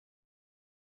guy.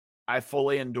 I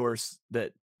fully endorse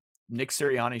that Nick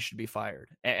Sirianni should be fired.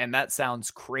 And that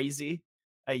sounds crazy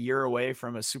a year away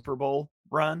from a Super Bowl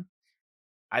run.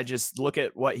 I just look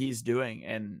at what he's doing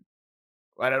and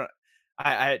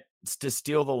To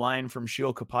steal the line from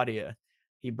Sheil Kapadia,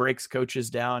 he breaks coaches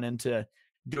down into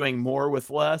doing more with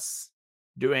less,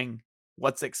 doing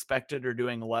what's expected, or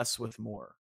doing less with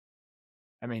more.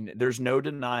 I mean, there's no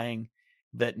denying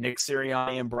that Nick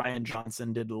Sirianni and Brian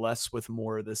Johnson did less with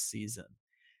more this season.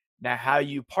 Now, how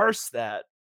you parse that,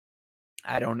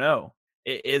 I don't know.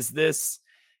 Is this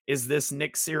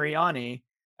Nick Sirianni?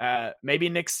 Maybe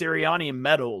Nick Sirianni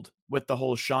meddled with the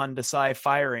whole Sean Desai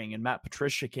firing, and Matt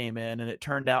Patricia came in, and it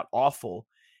turned out awful.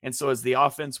 And so, as the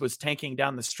offense was tanking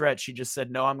down the stretch, he just said,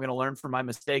 "No, I'm going to learn from my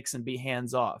mistakes and be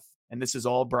hands off." And this is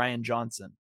all Brian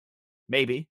Johnson.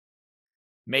 Maybe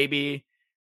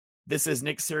this is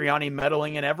Nick Sirianni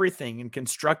meddling in everything and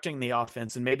constructing the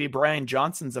offense. And maybe Brian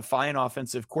Johnson's a fine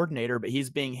offensive coordinator, but he's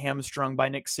being hamstrung by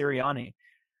Nick Sirianni.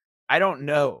 I don't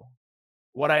know.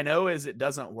 What I know is it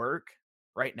doesn't work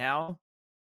right now.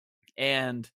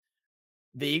 And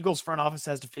the Eagles front office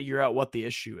has to figure out what the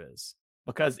issue is,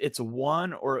 because it's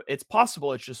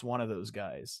possible it's just one of those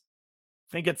guys.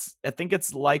 I think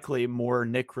it's likely more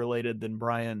Nick related than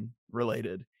Brian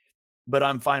related. But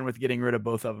I'm fine with getting rid of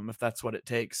both of them if that's what it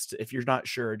takes. If you're not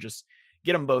sure, just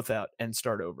get them both out and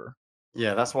start over.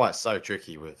 Yeah, that's why it's so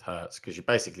tricky with Hurts, because you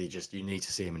basically you need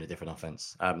to see him in a different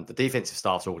offense. The defensive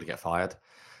staff's all to get fired.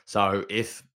 So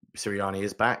if Sirianni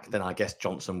is back, then I guess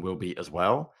Johnson will be as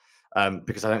well.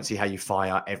 Because I don't see how you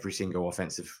fire every single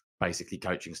offensive, basically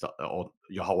coaching staff, or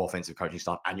your whole offensive coaching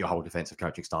staff and your whole defensive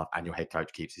coaching staff, and your head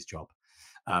coach keeps his job.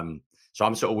 So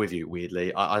I'm sort of with you,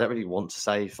 weirdly. I don't really want to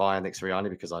say fire Nick Sirianni,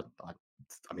 because I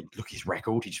mean, look at his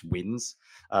record. He just wins.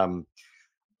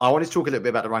 I wanted to talk a little bit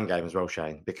about the run game as well,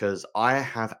 Shane, because I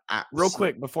have real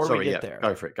quick before we get there.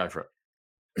 Go for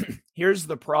it. Here's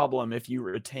the problem: if you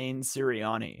retain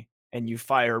Sirianni and you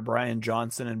fire Brian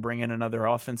Johnson and bring in another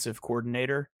offensive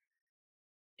coordinator,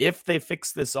 if they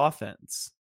fix this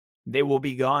offense, they will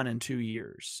be gone in 2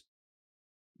 years.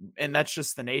 And that's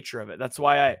just the nature of it. That's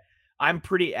why I'm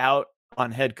pretty out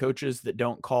on head coaches that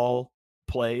don't call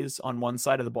plays on one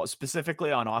side of the ball,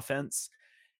 specifically on offense.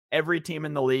 Every team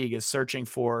in the league is searching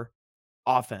for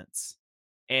offense.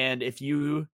 And if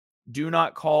you do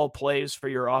not call plays for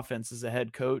your offense as a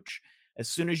head coach, as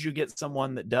soon as you get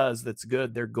someone that does, that's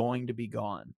good, they're going to be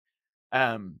gone.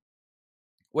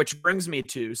 Which brings me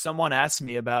to, someone asked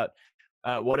me about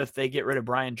what if they get rid of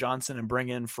Brian Johnson and bring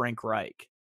in Frank Reich?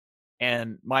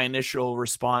 And my initial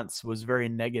response was very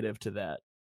negative to that.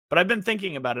 But I've been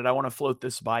thinking about it. I want to float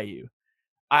this by you.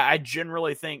 I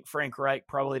generally think Frank Reich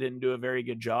probably didn't do a very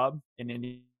good job in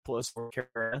Indianapolis or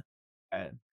Carolina.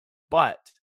 But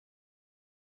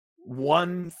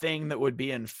one thing that would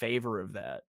be in favor of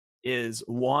that is,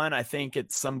 one, I think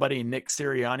it's somebody Nick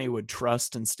Sirianni would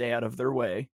trust and stay out of their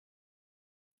way.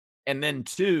 And then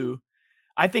two,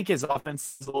 I think his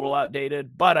offense is a little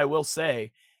outdated, but I will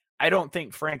say, I don't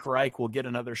think Frank Reich will get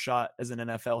another shot as an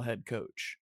NFL head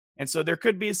coach. And so there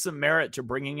could be some merit to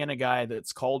bringing in a guy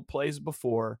that's called plays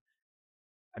before.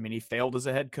 I mean, he failed as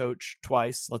a head coach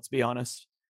twice, let's be honest.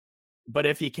 But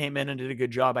if he came in and did a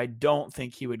good job, I don't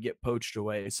think he would get poached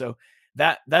away. So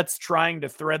that's trying to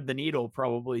thread the needle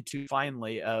probably too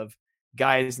finely of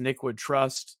guys Nick would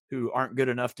trust who aren't good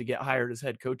enough to get hired as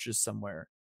head coaches somewhere.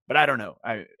 But I don't know.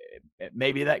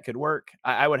 Maybe that could work.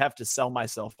 I would have to sell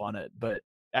myself on it, but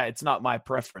it's not my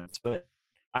preference. But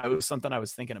it was something I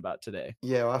was thinking about today.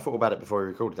 Yeah, well, I thought about it before we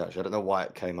recorded, actually. I don't know why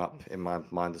it came up in my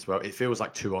mind as well. It feels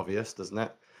like too obvious, doesn't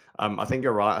it? I think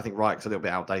you're right. I think Reich's a little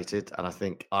bit outdated, and I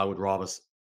think I would rather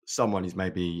someone who's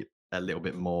maybe a little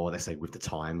bit more, let's say, with the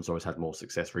times, or has had more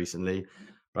success recently.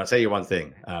 But I'll tell you one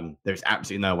thing. There's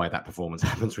absolutely no way that performance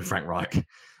happens with Frank Reich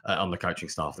on the coaching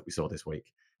staff that we saw this week.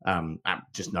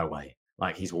 Just no way.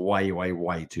 Like, he's way, way,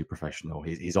 way too professional.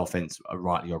 His offense,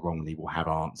 rightly or wrongly, will have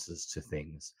answers to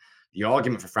things. The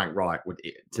argument for Frank Reich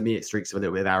to me, it streaks of a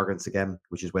little bit of arrogance again,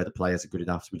 which is where the players are good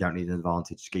enough. So we don't need an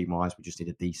advantage scheme-wise. We just need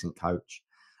a decent coach,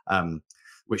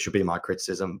 which should be my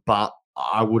criticism. But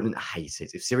I wouldn't hate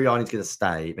it. If Sirianni's going to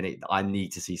stay, then I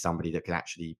need to see somebody that can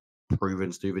actually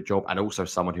proven to do the job, and also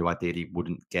someone who ideally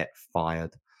wouldn't get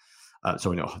fired.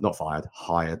 Not fired,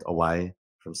 hired away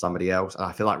from somebody else. And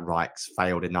I feel like Reich's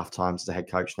failed enough times as a head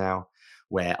coach now,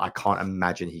 where I can't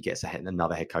imagine he gets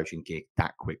another head coaching gig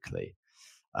that quickly.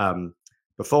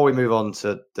 Before we move on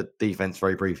to the defense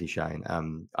very briefly, Shane,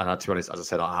 and to be honest, as I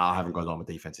said, I haven't gone on with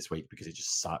defense this week because it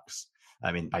just sucks.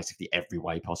 I mean, basically every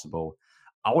way possible.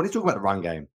 I want to talk about the run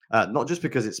game, not just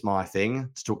because it's my thing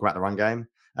to talk about the run game.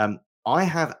 I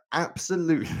have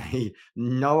absolutely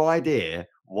no idea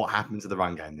what happened to the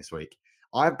run game this week.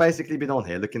 I've basically been on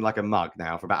here looking like a mug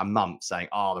now for about a month saying,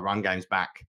 the run game's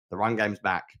back. The run game's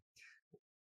back.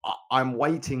 I'm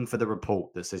waiting for the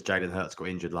report that says Jalen Hurts got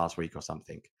injured last week or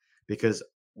something, because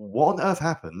what on earth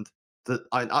happened to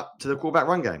the quarterback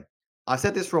run game? I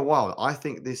said this for a while. I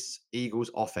think this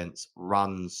Eagles offense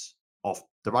runs off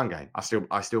the run game.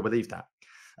 I still believe that.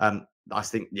 I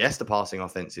think, yes, the passing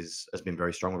offense has been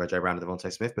very strong with AJ Brown and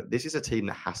Devontae Smith, but this is a team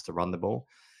that has to run the ball.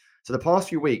 So the past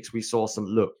few weeks, we saw some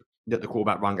look that the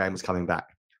quarterback run game was coming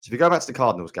back. So if you go back to the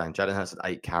Cardinals game, Jalen Hurts had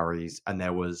 8 carries, and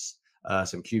there was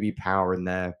some QB power in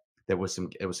there. There was some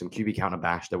QB counter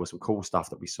bash. There was some cool stuff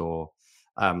that we saw.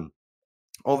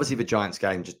 Obviously, the Giants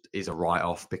game just is a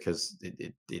write-off because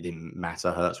it didn't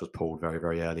matter. Hurts was pulled very,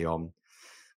 very early on.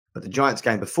 But the Giants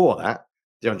game before that,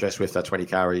 DeAndre Swift had 20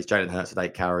 carries. Jalen Hurts had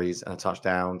 8 carries and a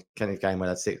touchdown. Kenneth Gainwell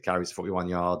had 6 carries, 41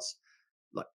 yards.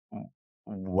 Like,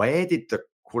 where did the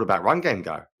quarterback run game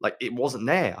go? Like, it wasn't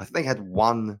there. I think they had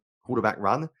one quarterback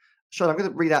run. Sean, I'm going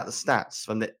to read out the stats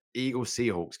from the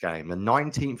Eagles-Seahawks game, the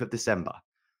 19th of December.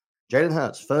 Jalen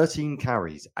Hurts, 13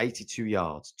 carries, 82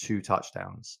 yards, 2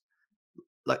 touchdowns.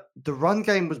 Like, the run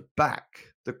game was back.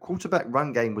 The quarterback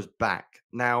run game was back.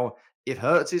 Now, if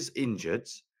Hurts is injured,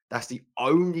 that's the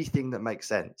only thing that makes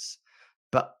sense.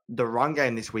 But the run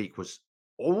game this week was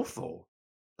awful.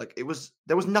 Like, there was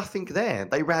nothing there.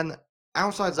 They ran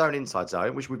outside zone, inside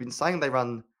zone, which we've been saying they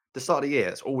run the start of the year.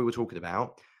 That's all we were talking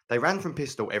about. They ran from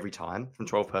pistol every time, from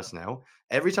 12 personnel.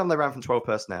 Every time they ran from 12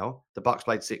 personnel, the Bucs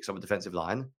played 6 on the defensive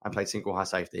line and played single high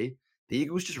safety. The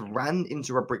Eagles just ran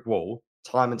into a brick wall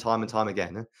time and time and time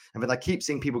again. And then I keep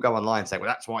seeing people go online saying, well,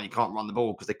 that's why you can't run the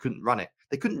ball, because they couldn't run it.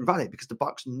 They couldn't run it because the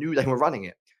Bucs knew they were running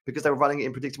it, because they were running it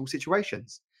in predictable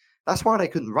situations. That's why they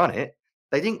couldn't run it.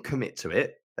 They didn't commit to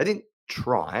it. They didn't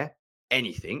try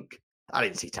anything. I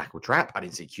didn't see tackle trap. I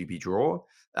didn't see QB draw.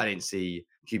 I didn't see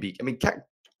QB. I mean,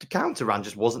 the counter run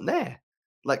just wasn't there.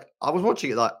 Like, I was watching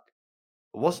it like,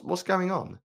 what's going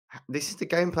on? This is the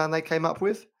game plan they came up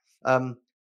with.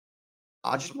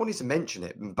 I just wanted to mention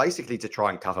it, basically to try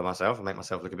and cover myself and make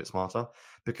myself look a bit smarter,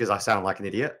 because I sound like an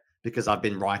idiot, because I've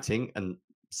been writing and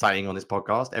saying on this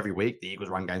podcast every week, the Eagles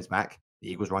run game's back.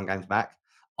 The Eagles run game's back.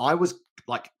 I was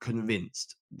like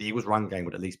convinced the Eagles run game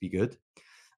would at least be good.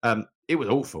 It was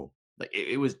awful. Like,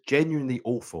 it was genuinely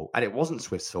awful. And it wasn't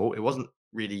Swift's fault. It wasn't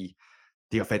really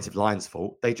the offensive line's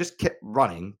fault. They just kept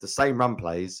running the same run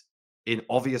plays in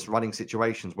obvious running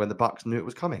situations when the Bucs knew it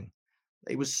was coming.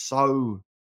 It was so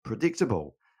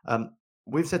predictable.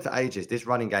 We've said for ages, this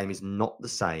running game is not the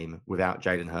same without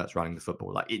Jalen Hurts running the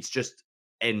football. Like, it's just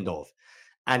end of.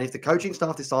 And if the coaching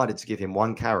staff decided to give him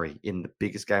 1 carry in the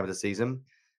biggest game of the season,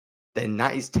 then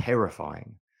that is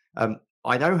terrifying.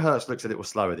 I know Hurts looks a little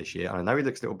slower this year. I know he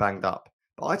looks a little banged up.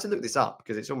 But I had to look this up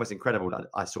because it's almost incredible that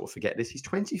I sort of forget this. He's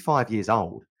 25 years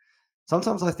old.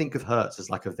 Sometimes I think of Hurts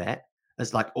as like a vet,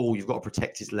 as like, oh, you've got to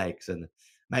protect his legs and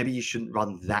maybe you shouldn't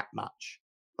run that much.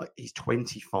 Like, he's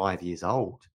 25 years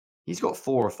old. He's got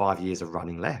 4 or 5 years of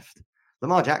running left.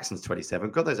 Lamar Jackson's 27.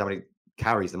 God knows how many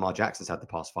carries Lamar Jackson's had the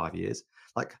past 5 years.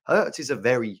 Like, Hurts is a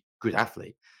very good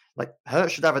athlete. Like,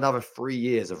 Hurts should have another 3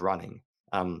 years of running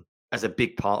as a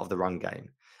big part of the run game.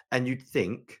 And you'd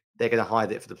think they're going to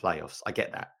hide it for the playoffs. I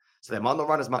get that. So they might not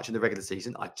run as much in the regular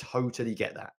season. I totally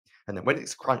get that. And then when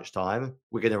it's crunch time,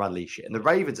 we're going to unleash it. And the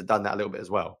Ravens have done that a little bit as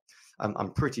well.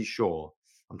 I'm pretty sure.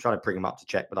 I'm trying to bring him up to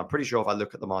check, but I'm pretty sure if I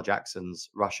look at Lamar Jackson's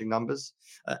rushing numbers,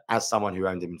 as someone who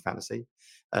owned him in fantasy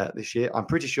this year, I'm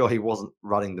pretty sure he wasn't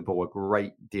running the ball a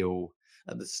great deal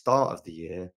at the start of the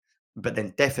year. But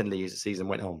then definitely as the season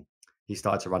went on, he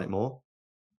started to run it more.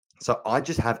 So I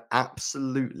just have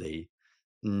absolutely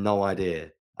no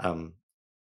idea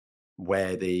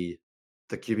where the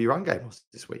QB run game was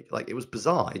this week. Like, it was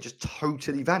bizarre. It just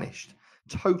totally vanished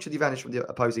from the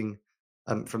opposing,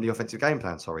 from the offensive game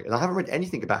plan. Sorry. And I haven't read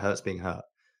anything about Hurts being hurt.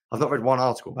 I've not read one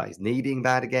article about his knee being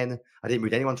bad again. I didn't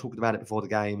read anyone talking about it before the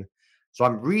game. So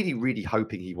I'm really, really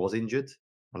hoping he was injured.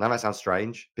 I know that sounds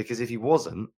strange, because if he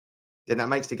wasn't, then that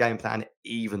makes the game plan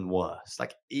even worse.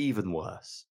 Like, even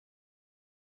worse.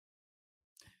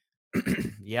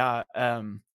 Yeah.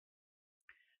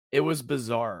 It was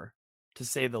bizarre, to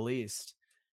say the least,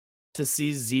 to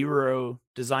see 0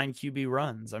 design QB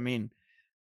runs. I mean,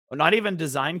 not even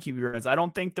design QB runs. I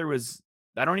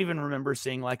don't even remember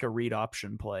seeing like a read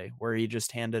option play where he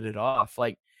just handed it off.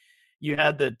 Like, you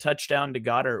had the touchdown to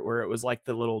Goddard where it was like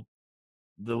the little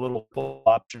pull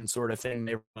option sort of thing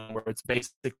where it's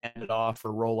basically handed off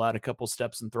or roll out a couple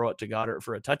steps and throw it to Goddard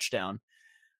for a touchdown.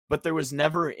 But there was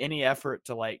never any effort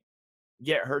to like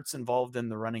get Hurts involved in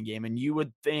the running game. And you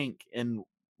would think in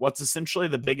what's essentially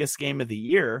the biggest game of the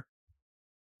year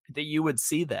that you would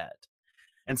see that.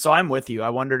 And so I'm with you. I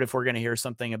wondered if we're going to hear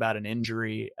something about an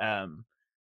injury,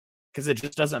 because it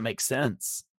just doesn't make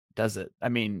sense. does it? I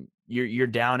mean, you're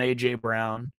down AJ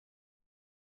Brown.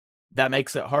 That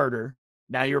makes it harder.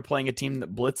 Now you're playing a team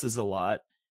that blitzes a lot.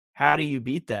 How do you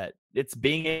beat that? It's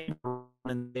being able to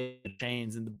run the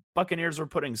chains, and the Buccaneers were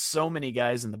putting so many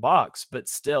guys in the box, but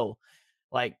still,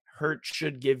 like, Hurt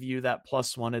should give you that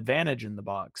 +1 advantage in the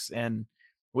box, and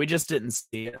we just didn't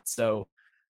see it. So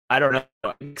I don't know.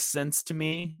 It makes sense to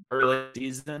me early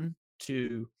season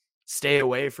to stay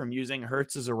away from using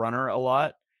Hurts as a runner a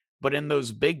lot, but in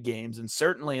those big games and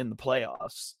certainly in the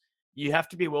playoffs, you have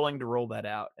to be willing to roll that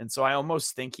out. And so I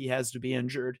almost think he has to be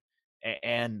injured.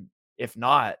 And if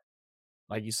not,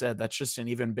 like you said, that's just an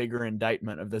even bigger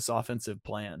indictment of this offensive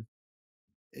plan.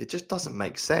 It just doesn't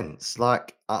make sense.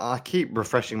 Like I keep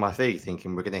refreshing my feed,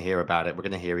 thinking we're going to hear about it. We're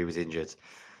going to hear he was injured.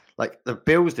 Like the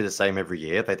Bills do the same every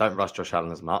year. They don't rush Josh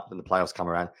Allen as much when the playoffs come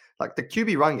around. Like the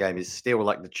QB run game is still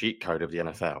like the cheat code of the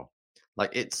NFL.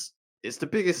 Like it's the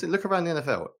biggest. Look around the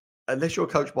NFL. Unless you're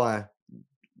coached by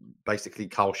basically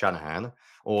Kyle Shanahan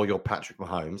or you're Patrick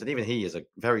Mahomes, and even he is a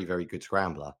very, very good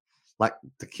scrambler. Like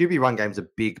the QB run game is a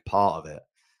big part of it.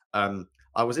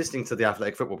 I was listening to the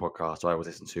Athletic Football podcast I was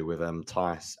listening to with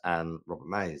Tice and Robert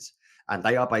Mays, and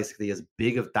they are basically as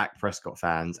big of Dak Prescott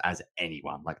fans as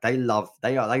anyone. Like they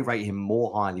rate him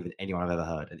more highly than anyone I've ever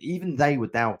heard. And even they were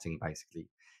doubting basically,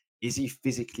 is he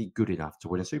physically good enough to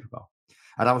win a Super Bowl?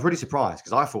 And I was really surprised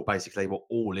because I thought basically we're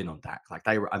all in on Dak. Like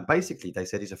they were, and basically they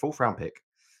said he's a fourth round pick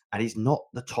and he's not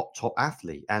the top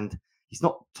athlete and he's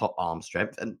not top arm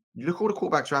strength. And you look at all the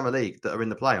quarterbacks around the league that are in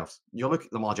the playoffs. You look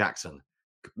at Lamar Jackson,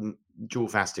 dual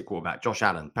faceted quarterback, Josh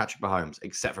Allen, Patrick Mahomes,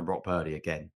 except for Brock Purdy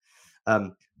again.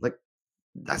 Like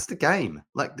that's the game.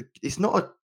 Like it's not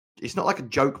like a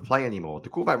joke play anymore. The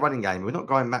quarterback running game, we're not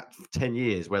going back for 10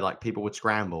 years where like people would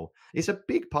scramble. It's a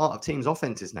big part of teams'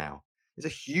 offenses now. It's a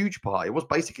huge part. It was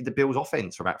basically the Bills'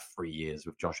 offense for about 3 years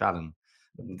with Josh Allen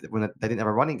when they didn't have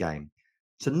a running game.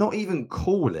 To not even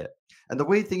call it. And the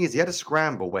weird thing is, he had a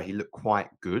scramble where he looked quite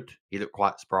good. He looked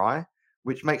quite spry,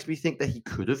 which makes me think that he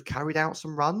could have carried out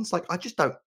some runs. Like, I just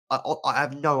don't, I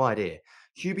have no idea.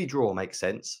 QB draw makes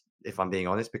sense, if I'm being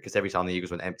honest, because every time the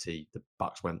Eagles went empty, the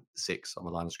Bucs went 6 on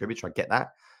the line of scrimmage. I get that.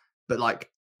 But, like,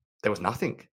 there was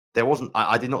nothing. There wasn't,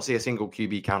 I did not see a single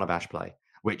QB counter bash play,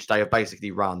 which they have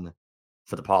basically run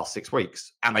for the past 6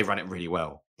 weeks, and they've run it really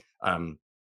well.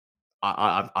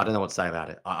 I don't know what to say about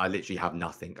it. I literally have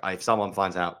nothing. If someone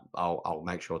finds out, I'll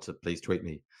make sure to please tweet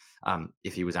me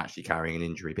if he was actually carrying an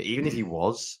injury. But even if he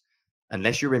was,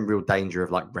 unless you're in real danger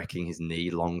of like wrecking his knee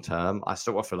long term, I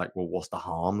sort of feel like, well, what's the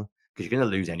harm? Because you're going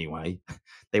to lose anyway.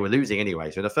 They were losing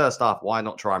anyway. So in the first half, why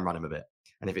not try and run him a bit?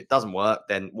 And if it doesn't work,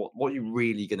 then what are you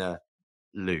really going to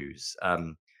lose?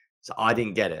 So I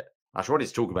didn't get it. I just wanted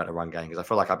to talk about the run game because I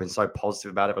feel like I've been so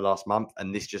positive about it the last month,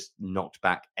 and this just knocked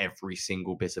back every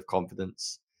single bit of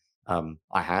confidence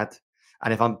I had.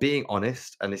 And if I'm being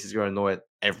honest, and this is going to annoy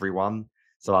everyone,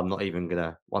 so I'm not even going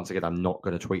to, once again, I'm not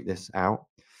going to tweet this out.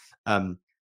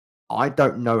 I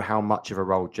don't know how much of a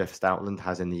role Jeff Stoutland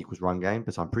has in the Eagles run game,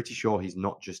 but I'm pretty sure he's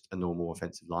not just a normal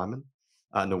offensive lineman,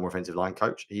 normal offensive line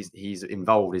coach. He's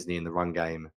involved, isn't he, in the run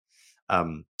game?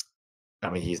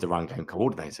 He's the run game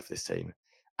coordinator for this team.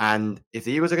 And if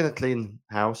the Eagles are going to clean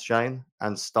house, Shane,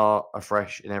 and start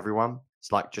afresh in everyone,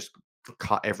 it's like just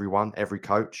cut everyone, every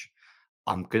coach.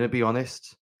 I'm going to be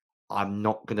honest. I'm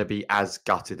not going to be as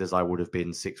gutted as I would have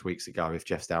been 6 weeks ago if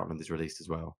Jeff Stoutland is released as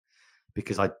well,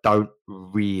 because I don't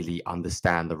really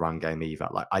understand the run game either.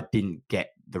 Like I didn't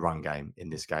get the run game in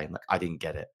this game. Like I didn't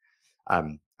get it.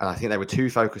 And I think they were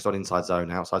too focused on inside zone,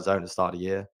 outside zone at the start of the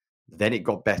year. Then it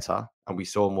got better, and we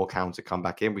saw more counter come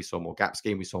back in. We saw more gap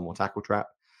scheme. We saw more tackle trap.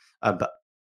 But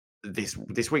this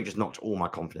week just knocked all my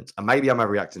confidence. And maybe I'm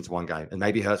overreacting to one game, and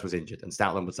maybe Hurts was injured, and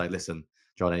Stoutland would say, "Listen,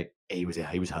 Johnny, he was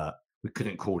hurt. We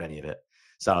couldn't call any of it.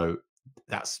 So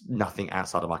that's nothing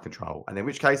outside of my control." And in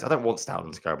which case, I don't want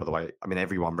Stoutland to go. By the way, I mean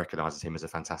everyone recognizes him as a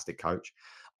fantastic coach.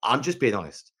 I'm just being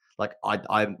honest. Like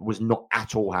I was not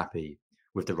at all happy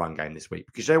with the run game this week,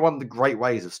 because one of the great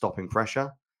ways of stopping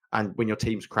pressure and when your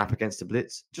team's crap against the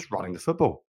blitz, just running the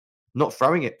football, not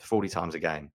throwing it 40 times a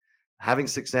game, having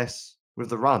success with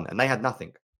the run. And they had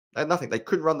nothing. They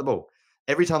couldn't run the ball.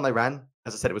 Every time they ran,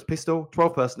 as I said, it was pistol,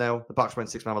 12 personnel. The Bucs went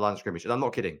 6-man line of scrimmage. And I'm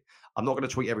not kidding. I'm not going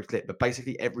to tweet every clip, but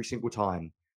basically every single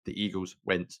time the Eagles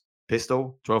went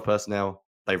pistol, 12 personnel,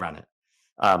 they ran it.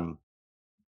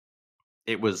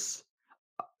 It was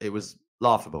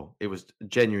laughable. It was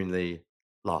genuinely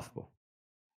laughable.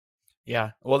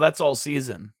 Yeah. Well, that's all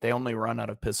season. They only run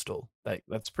out of pistol.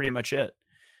 That's pretty much it.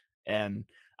 And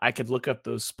I could look up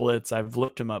those splits. I've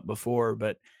looked them up before,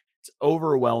 but it's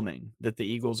overwhelming that the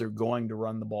Eagles are going to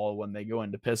run the ball when they go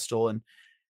into pistol. And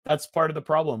that's part of the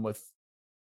problem with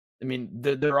I mean,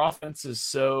 their offense is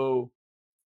so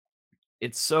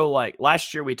it's so like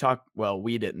last year we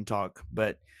didn't talk,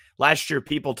 but last year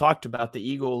people talked about the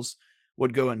Eagles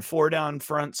would go in 4 down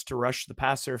fronts to rush the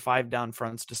passer, 5 down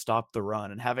fronts to stop the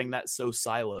run, and having that so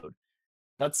siloed.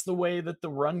 That's the way that the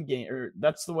run game or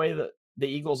that's the way that the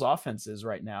Eagles offense is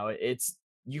right now. It's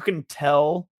you can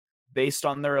tell based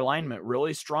on their alignment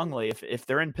really strongly if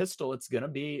they're in pistol, it's going to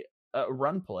be a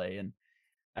run play, and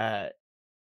uh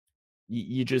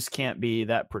you just can't be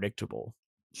that predictable.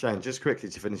 Shane, just quickly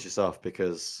to finish this off,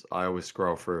 because I always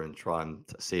scroll through and try and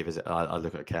see if I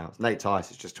look at accounts. Nate Tice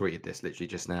has just tweeted this literally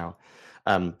just now.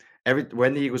 When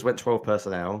the Eagles went 12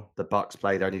 personnel, the Bucs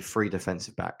played only 3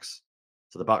 defensive backs.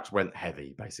 So the Bucs went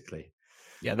heavy, basically.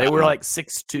 Yeah, they were like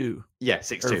 6'2". Yeah,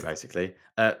 6'2", basically.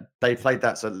 They played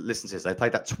that. So listen to this. They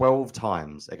played that 12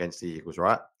 times against the Eagles,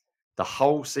 right? The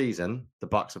whole season, the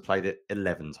Bucs have played it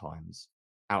 11 times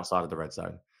outside of the red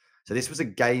zone. So this was a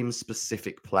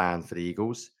game-specific plan for the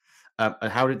Eagles.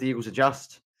 And how did the Eagles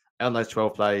adjust? On those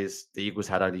 12 plays, the Eagles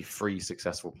had only 3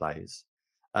 successful plays.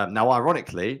 Now,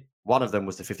 ironically, one of them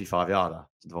was the 55-yarder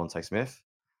to Devontae Smith,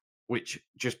 which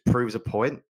just proves a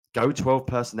point. Go 12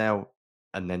 personnel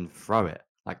and then throw it.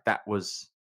 Like that's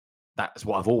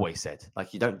what I've always said.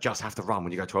 Like you don't just have to run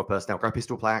when you go 12 personnel. Go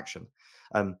pistol play action.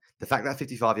 The fact that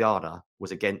 55-yarder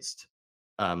was against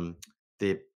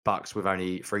the Bucs with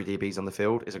only 3 DBs on the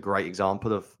field is a great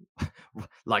example of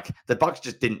like the Bucs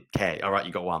just didn't care. All right,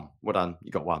 you got one. Well done.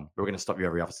 You got one. We're going to stop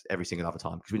you every single other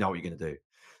time because we know what you're going to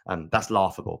do. That's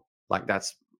laughable. Like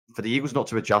that's for the Eagles not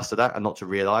to adjust to that and not to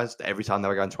realize that every time they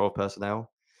were going 12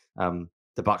 personnel,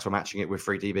 the Bucs were matching it with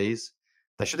 3 DBs.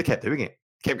 They should have kept doing it.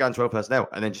 Kept going 12 personnel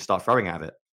and then just start throwing out of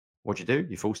it. What do?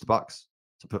 You force the Bucs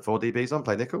to put 4 DBs on,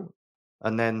 play nickel,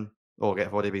 and then or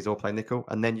get 4 DBs or play nickel,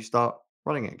 and then you start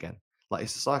running it again. Like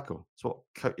it's a cycle.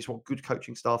 It's what good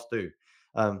coaching staffs do.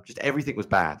 Just everything was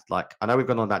bad. Like I know we've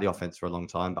gone on about the offense for a long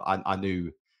time, but I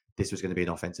knew this was going to be an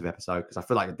offensive episode because I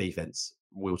feel like the defense.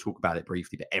 We'll talk about it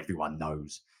briefly, but everyone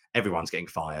knows everyone's getting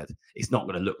fired. It's not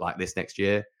going to look like this next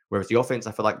year. Whereas the offense,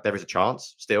 I feel like there is a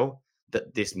chance still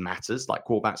that this matters. Like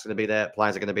quarterback's going to be there,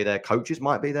 players are going to be there, coaches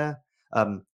might be there.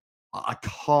 I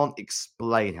can't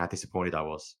explain how disappointed I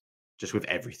was just with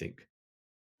everything.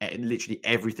 Literally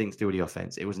everything to do with the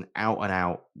offense. It was an out and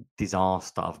out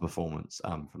disaster of performance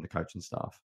from the coaching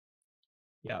staff.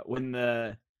 Yeah, when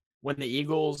the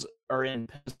Eagles are in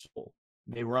pistol,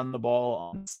 they run the ball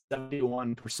on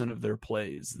 71% of their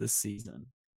plays this season.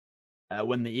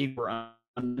 When the Eagles were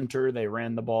under, they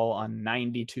ran the ball on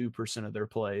 92% of their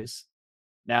plays.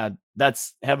 Now,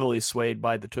 that's heavily swayed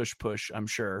by the tush push, I'm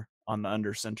sure, on the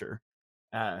under center.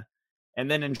 And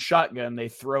then in shotgun, they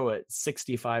throw it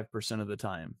 65% of the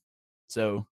time.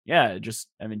 So, yeah, just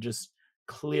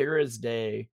clear as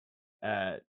day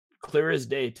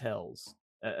tells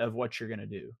of what you're going to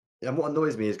do. And what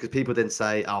annoys me is because people then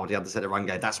say, oh, the other set of run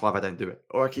game, that's why they don't do it.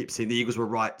 Or I keep seeing the Eagles were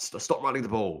right, stop running the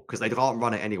ball because they can't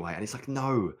run it anyway. And it's like,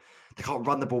 no, they can't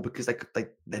run the ball because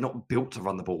they're not built to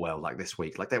run the ball well like this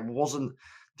week. Like there wasn't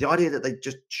the idea that they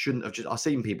just shouldn't have I've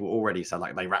seen people already say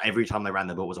like every time they ran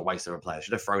the ball was a waste of a play. They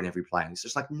should have thrown every play. And it's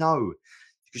just like, no,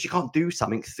 because you can't do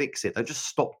something, fix it. Don't just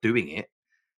stop doing it.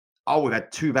 Oh, we've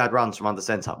had 2 bad runs from under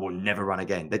center. We'll never run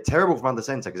again. They're terrible from under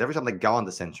center because every time they go under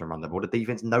center and run the ball, the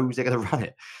defense knows they're going to run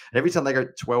it. And every time they go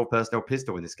 12 personnel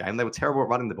pistol in this game, they were terrible at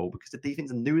running the ball because the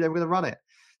defense knew they were going to run it.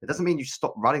 It doesn't mean you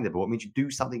stop running the ball. It means you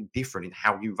do something different in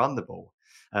how you run the ball.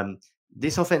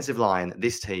 This offensive line,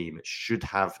 this team should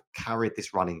have carried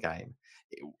this running game.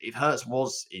 If Hurts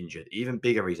was injured, even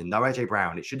bigger reason, no AJ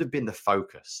Brown, it should have been the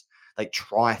focus. They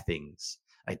try things.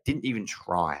 They didn't even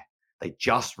try. They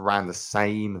just ran the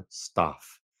same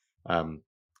stuff. And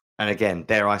again,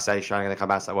 dare I say, Shane, I'm going to come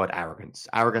back to that word arrogance.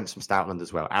 Arrogance from Stoutland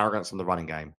as well. Arrogance from the running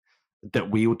game. That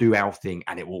we will do our thing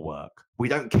and it will work. We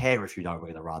don't care if you know we're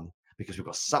going to run because we've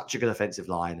got such a good offensive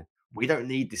line. We don't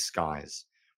need disguise.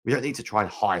 We don't need to try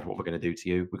and hide what we're going to do to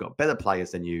you. We've got better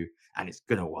players than you and it's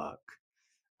going to work.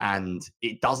 And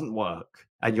it doesn't work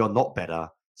and you're not better.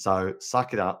 So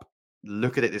suck it up.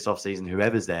 Look at it this offseason,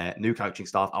 whoever's there, new coaching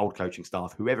staff, old coaching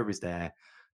staff, whoever is there,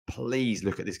 please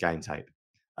look at this game tape.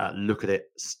 Look at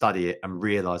it, study it, and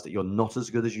realize that you're not as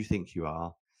good as you think you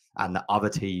are, and that other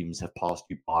teams have passed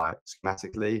you by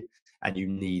schematically, and you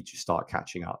need to start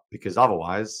catching up. Because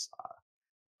otherwise,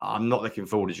 I'm not looking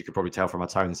forward, as you could probably tell from my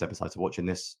tone this episode, to watching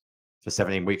this for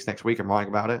 17 weeks next week and writing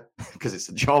about it, because it's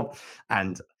a job,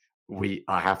 and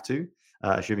I have to.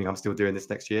 Assuming I'm still doing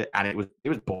this next year, and it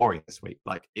was boring this week.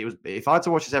 Like it was, if I had to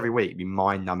watch this every week, it'd be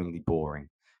mind-numbingly boring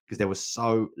because there was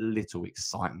so little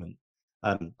excitement.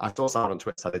 I saw someone on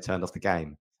Twitter say they turned off the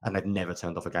game, and they've never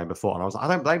turned off a game before, and I was like, I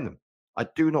don't blame them. I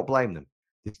do not blame them.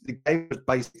 The game was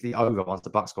basically over once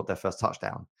the Bucs got their first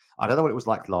touchdown. I don't know what it was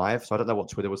like live, so I don't know what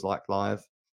Twitter was like live.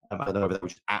 I don't know if they were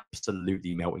just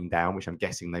absolutely melting down, which I'm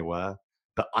guessing they were.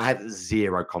 But I had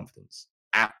zero confidence,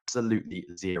 absolutely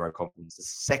zero confidence. The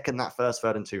second that first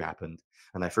 3rd and 2 happened,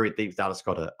 and they threw it deep Dallas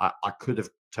Goddard, I could have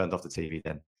turned off the TV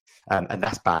then. And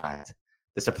that's bad.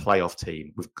 It's a playoff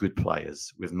team with good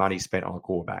players, with money spent on a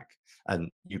quarterback, and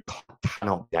you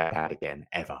cannot be that bad again,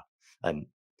 ever. And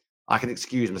I can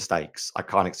excuse mistakes. I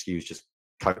can't excuse just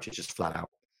coaches just flat out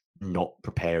not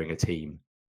preparing a team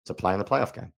to play in the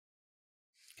playoff game.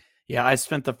 Yeah, I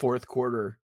spent the fourth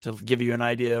quarter, to give you an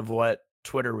idea of what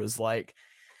Twitter was like.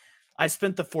 I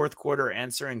spent the fourth quarter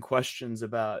answering questions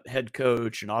about head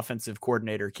coach and offensive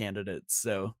coordinator candidates.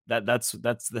 So that's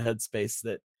the headspace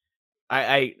that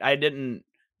I didn't.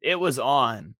 It was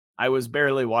on. I was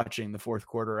barely watching the fourth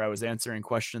quarter. I was answering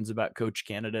questions about coach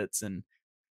candidates and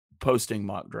posting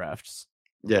mock drafts.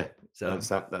 Yeah, so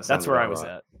that's where I was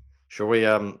at. Shall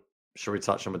we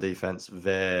touch on the defense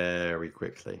very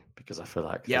quickly, because I feel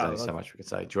like there's only so much we can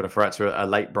say. Do you want to throw it to a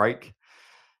late break?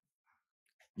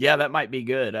 Yeah, that might be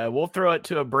good. We'll throw it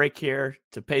to a break here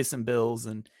to pay some bills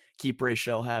and keep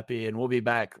Rachel happy, and we'll be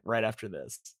back right after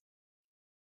this.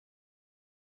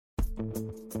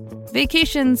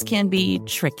 Vacations can be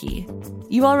tricky.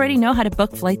 You already know how to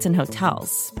book flights and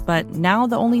hotels, but now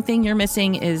the only thing you're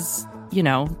missing is,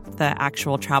 the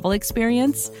actual travel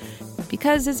experience.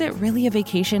 Because is it really a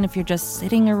vacation if you're just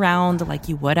sitting around like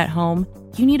you would at home?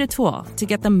 You need a tool to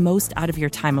get the most out of your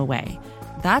time away.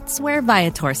 That's where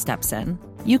Viator steps in.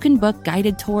 You can book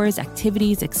guided tours,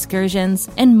 activities, excursions,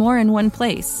 and more in one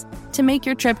place to make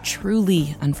your trip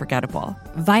truly unforgettable.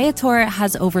 Viator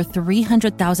has over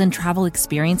 300,000 travel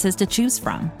experiences to choose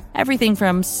from. Everything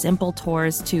from simple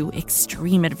tours to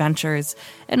extreme adventures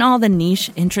and all the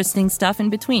niche, interesting stuff in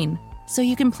between. So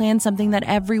you can plan something that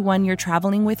everyone you're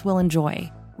traveling with will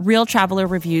enjoy. Real traveler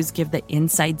reviews give the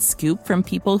inside scoop from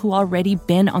people who already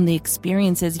been on the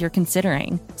experiences you're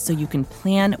considering, so you can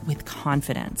plan with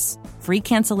confidence. Free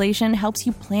cancellation helps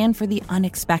you plan for the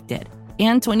unexpected.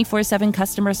 And 24/7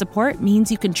 customer support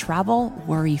means you can travel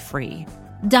worry-free.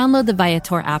 Download the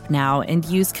Viator app now and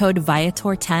use code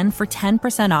Viator10 for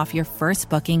 10% off your first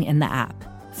booking in the app.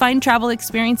 Find travel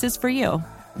experiences for you.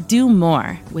 Do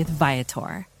more with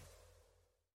Viator.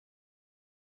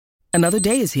 Another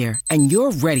day is here, and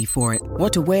you're ready for it.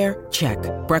 What to wear? Check.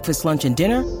 Breakfast, lunch, and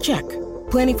dinner? Check.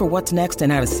 Planning for what's next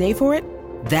and how to save for it?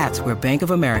 That's where Bank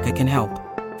of America can help.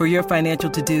 For your financial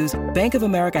to-dos, Bank of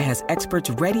America has experts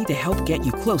ready to help get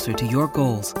you closer to your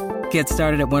goals. Get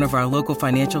started at one of our local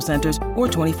financial centers or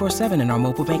 24/7 in our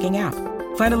mobile banking app.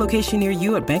 Find a location near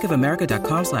you at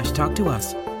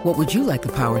bankofamerica.com/talktous. What would you like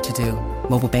the power to do?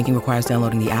 Mobile banking requires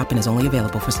downloading the app and is only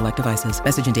available for select devices.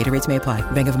 Message and data rates may apply.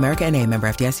 Bank of America N.A., member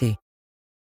FDIC.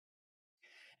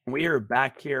 We are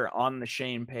back here on the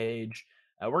Shane page.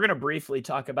 We're going to briefly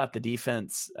talk about the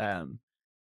defense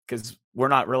because we're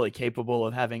not really capable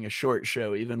of having a short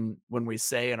show. Even when we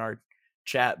say in our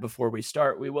chat before we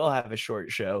start, we will have a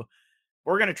short show.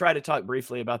 We're going to try to talk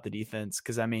briefly about the defense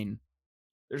because,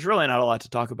 there's really not a lot to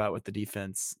talk about with the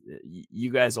defense.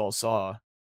 You guys all saw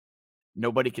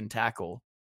nobody can tackle.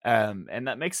 And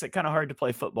that makes it kind of hard to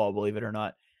play football, believe it or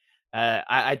not.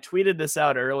 I tweeted this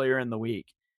out earlier in the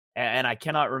week, and I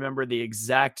cannot remember the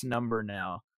exact number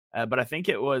now, but I think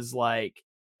it was like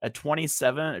a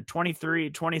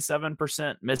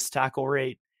 27% missed tackle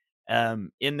rate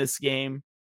in this game,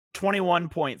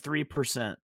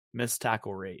 21.3% missed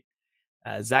tackle rate.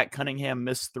 Zach Cunningham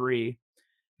missed 3.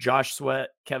 Josh Sweat,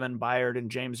 Kevin Byard, and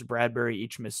James Bradbury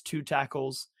each missed 2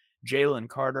 tackles. Jalen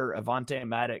Carter, Avonte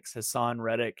Maddox, Hassan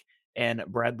Reddick, and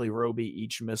Bradley Roby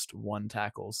each missed 1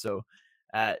 tackle. So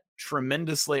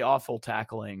tremendously awful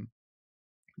tackling.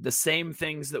 The same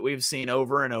things that we've seen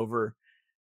over and over.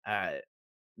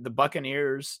 The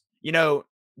Buccaneers, the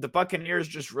Buccaneers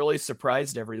just really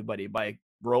surprised everybody by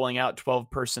rolling out 12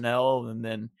 personnel and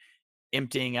then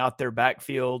emptying out their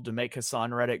backfield to make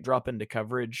Hassan Reddick drop into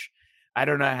coverage. I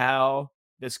don't know how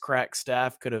this crack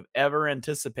staff could have ever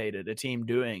anticipated a team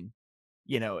doing,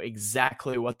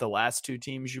 exactly what the last 2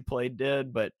 teams you played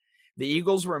did. But the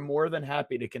Eagles were more than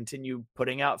happy to continue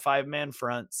putting out 5-man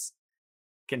fronts,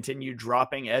 continue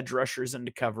dropping edge rushers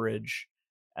into coverage.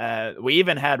 We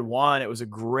even had one. It was a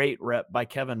great rep by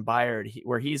Kevin Byard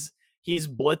where he's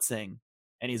blitzing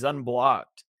and he's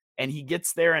unblocked, and he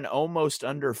gets there in almost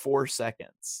under 4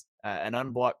 seconds, an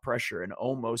unblocked pressure in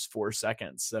almost 4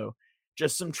 seconds. So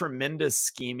just some tremendous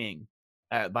scheming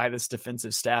by this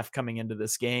defensive staff coming into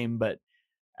this game. But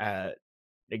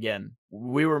again,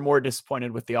 we were more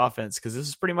disappointed with the offense because this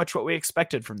is pretty much what we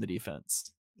expected from the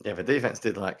defense. Yeah, the defense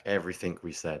did like everything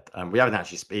we said. We haven't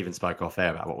actually even spoke off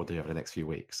air about what we'll do over the next few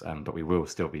weeks, but we will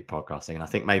still be podcasting. And I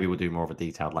think maybe we'll do more of a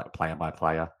detailed, like player by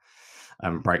player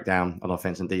breakdown on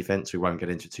offense and defense. We won't get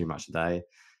into too much today,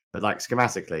 but like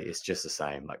schematically, it's just the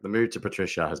same. Like the move to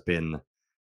Patricia has been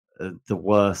the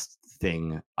worst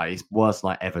thing. It's worse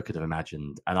than I ever could have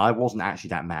imagined. And I wasn't actually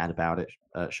that mad about it,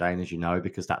 Shane, as you know,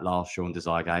 because that last Sean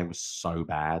Desire game was so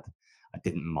bad. I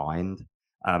didn't mind,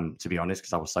 to be honest,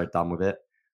 because I was so done with it.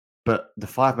 But the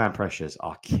 5-man pressures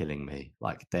are killing me.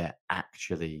 Like they're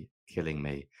actually killing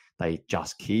me. They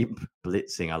just keep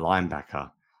blitzing a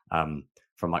linebacker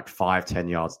from like 5-10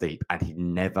 yards deep, and he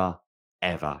never,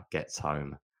 ever gets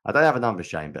home. I don't have a number,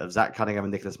 Shane, but have Zach Cunningham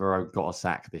and Nicholas Moreau got a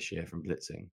sack this year from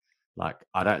blitzing? Like,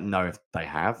 I don't know if they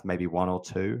have, maybe one or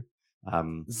two.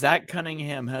 Zach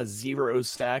Cunningham has 0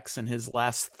 sacks in his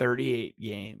last 38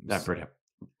 games. No,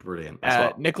 brilliant.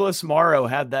 Nicholas Morrow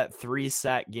had that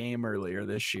 3-sack game earlier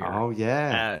this year. Oh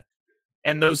yeah,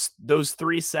 and those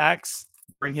 3 sacks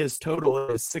bring his total of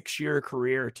his 6-year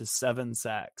career to 7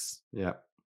 sacks. Yeah.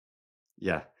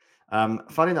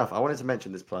 Funny enough, I wanted to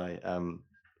mention this play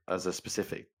as a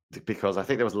specific because I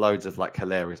think there was loads of like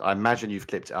hilarious. I imagine you've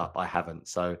clipped it up. I haven't.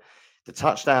 So the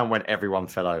touchdown when everyone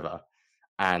fell over,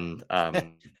 and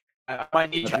I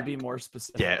might need you to be more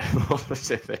specific. Yeah, more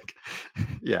specific.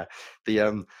 Yeah,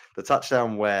 the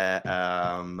touchdown where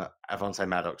Avonte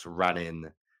Maddox ran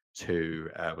in to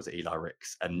was it Eli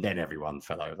Ricks, and then everyone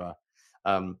fell over.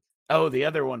 The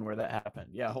other one where that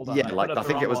happened. Yeah, hold on. Yeah, I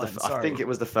think it was the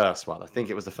first one. I think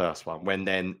it was the first one when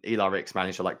then Eli Ricks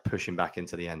managed to like push him back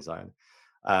into the end zone.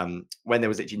 When there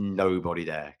was actually nobody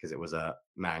there because it was a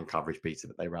man coverage beater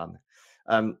that they run.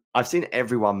 I've seen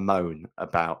everyone moan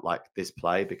about like this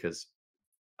play because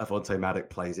Avonte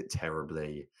Maddox plays it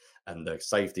terribly, and the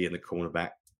safety and the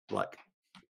cornerback like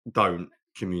don't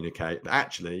communicate. But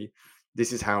actually,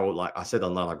 this is how, like I said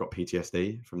online, I got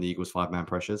PTSD from the Eagles 5-man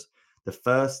pressures. The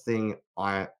first thing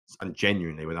and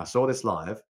genuinely, when I saw this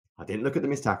live, I didn't look at the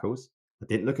missed tackles. I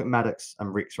didn't look at Maddox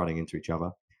and Ricks running into each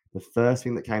other. The first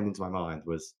thing that came into my mind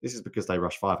was, this is because they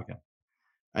rushed 5 again.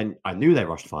 And I knew they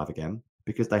rushed 5 again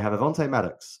because they have Avonte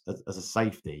Maddox as a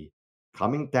safety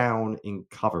coming down in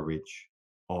coverage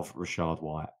of Rashad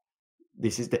White.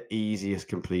 This is the easiest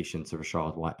completion to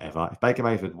Rashad White ever. If Baker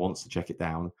Mayfield wants to check it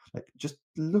down, like just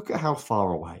look at how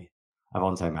far away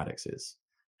Avonte Maddox is.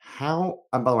 And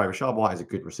by the way, Rashad White is a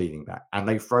good receiving back, and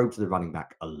they throw to the running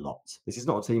back a lot. This is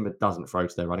not a team that doesn't throw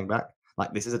to their running back.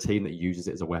 Like this is a team that uses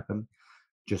it as a weapon.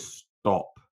 Just stop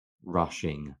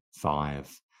rushing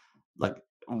 5. Like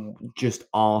just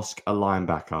ask a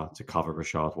linebacker to cover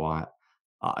Rashad White.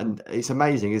 And it's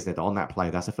amazing, isn't it? On that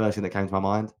play, that's the first thing that came to my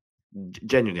mind.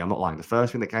 Genuinely, I'm not lying. The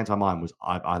first thing that came to my mind was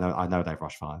I know they've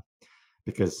rushed 5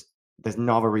 because there's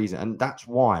no other reason, and that's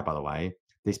why, by the way,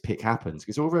 this pick happens.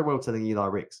 It's all very well telling Eli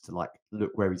Ricks to like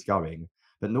look where he's going,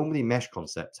 but normally mesh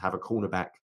concepts have a cornerback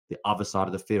the other side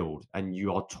of the field, and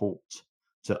you are taught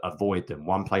to avoid them.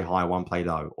 One play high, one play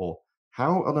low. Or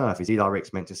how on earth is Eli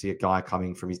Ricks meant to see a guy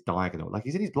coming from his diagonal? Like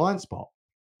he's in his blind spot.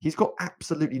 He's got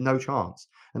absolutely no chance.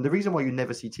 And the reason why you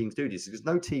never see teams do this is because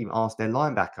no team asks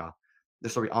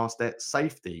their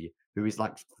safety, who is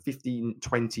like 15,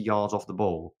 20 yards off the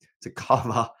ball, to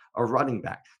cover a running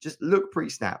back. Just look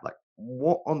pre-snap. Like,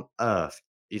 what on earth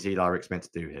is Eli Ricks meant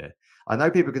to do here? I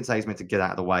know people can say he's meant to get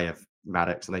out of the way of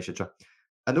Maddox, and they should try.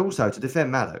 And also, to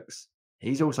defend Maddox,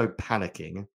 he's also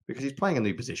panicking because he's playing a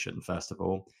new position, first of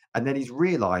all. And then he's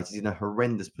realised he's in a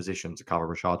horrendous position to cover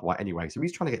Rashad White anyway. So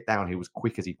he's trying to get downhill as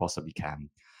quick as he possibly can.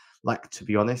 Like, to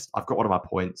be honest, I've got one of my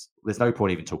points. There's no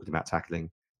point even talking about tackling.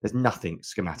 There's nothing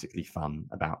schematically fun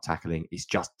about tackling. It's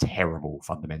just terrible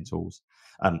fundamentals.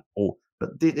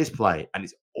 But this play, and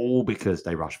it's all because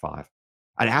they rushed 5.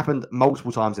 And it happened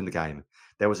multiple times in the game.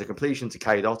 There was a completion to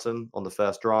Cade Otton on the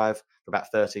first drive for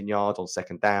about 13 yards on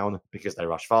second down because they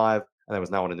rushed 5, and there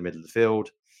was no one in the middle of the field.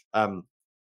 And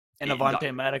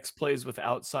Avonte Maddox plays with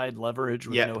outside leverage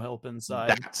with no help inside.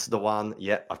 That's the one.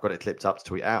 Yeah, I've got it clipped up to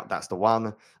tweet out. That's the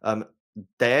one.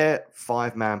 Their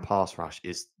 5-man pass rush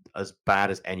is as bad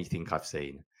as anything I've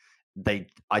seen.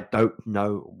 I don't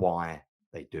know why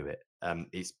they do it.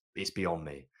 It's beyond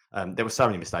me. There were so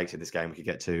many mistakes in this game we could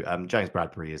get to. James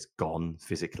Bradbury is gone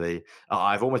physically.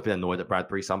 I've almost been annoyed at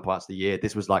Bradbury some parts of the year.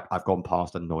 This was like I've gone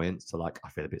past annoyance to like I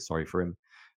feel a bit sorry for him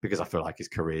because I feel like his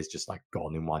career is just like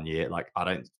gone in 1 year. Like I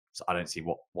don't see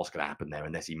what's going to happen there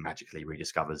unless he magically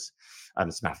rediscovers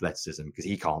some athleticism because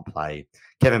he can't play.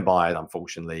 Kevin Byard,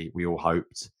 unfortunately, we all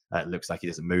hoped. It looks like he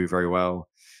doesn't move very well.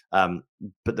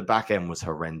 But the back end was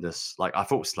horrendous. Like I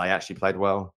thought Slay actually played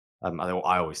well.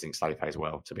 I always think Slay plays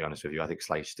well, to be honest with you. I think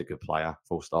Slay's just a good player,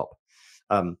 full stop.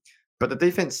 But the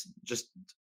defense just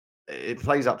it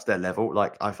plays up to their level.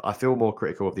 Like I feel more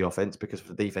critical of the offense because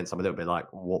for the defense, I'm a little bit like,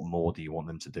 what more do you want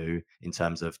them to do in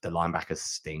terms of the linebackers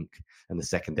stink and the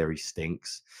secondary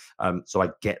stinks? So I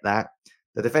get that.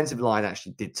 The defensive line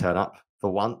actually did turn up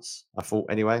for once. I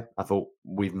thought anyway. I thought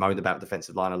we've moaned about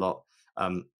defensive line a lot.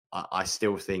 I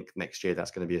still think next year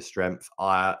that's going to be a strength.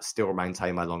 I still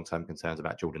maintain my long-term concerns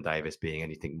about Jordan Davis being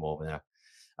anything more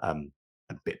than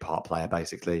a bit part player,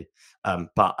 basically.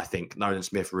 But I think Nolan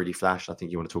Smith really flashed. I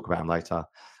think you want to talk about him later.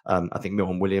 I think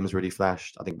Milton Williams really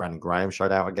flashed. I think Brandon Graham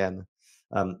showed out again.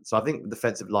 So I think the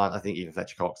defensive line, I think even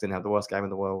Fletcher Cox didn't have the worst game in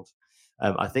the world.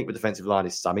 I think the defensive line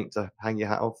is something to hang your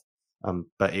hat off.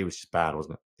 But it was just bad,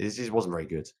 wasn't it? It just wasn't very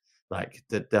good. Like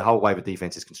the whole way the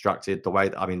defense is constructed, the way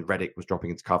that, I mean, Reddick was dropping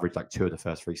into coverage like 2 of the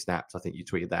first 3 snaps. I think you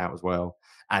tweeted that out as well.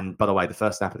 And by the way, the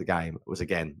first snap of the game was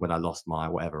again when I lost my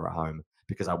whatever at home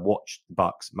because I watched the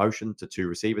Bucs motion to 2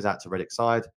 receivers out to Reddick's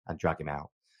side and drag him out.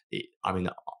 I mean,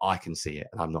 I can see it,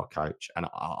 and I'm not a coach, and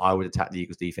I would attack the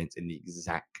Eagles defense in the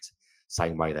exact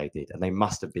same way they did, and they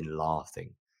must have been laughing.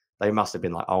 They must have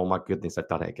been like, "Oh my goodness, they've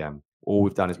done it again." All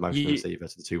we've done is motion the receiver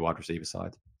to the 2 wide receiver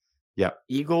side. Yeah.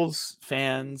 Eagles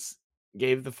fans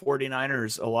gave the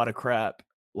 49ers a lot of crap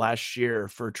last year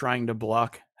for trying to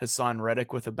block Hassan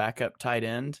Reddick with a backup tight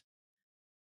end.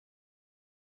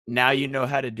 Now you know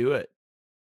how to do it.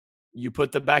 You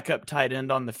put the backup tight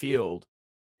end on the field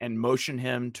and motion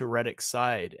him to Reddick's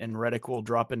side, and Reddick will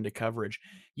drop into coverage.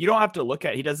 You don't have to look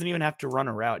at it. He doesn't even have to run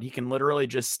a route. He can literally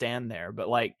just stand there. But,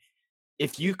 like,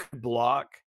 if you could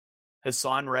block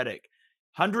Hassan Reddick,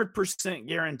 100%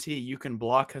 guarantee you can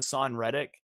block Hassan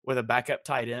Reddick with a backup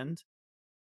tight end.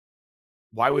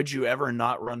 Why would you ever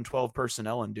not run 12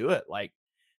 personnel and do it? Like,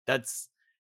 that's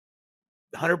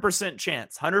 100%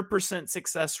 chance, 100%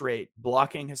 success rate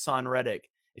blocking Hassan Reddick.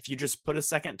 If you just put a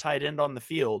second tight end on the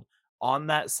field on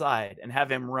that side and have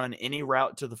him run any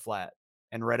route to the flat,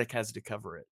 and Reddick has to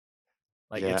cover it.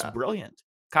 Like, it's brilliant.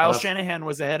 Kyle Shanahan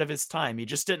was ahead of his time. He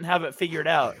just didn't have it figured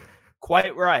out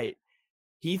quite right.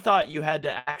 He thought you had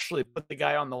to actually put the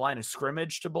guy on the line of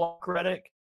scrimmage to block Reddick.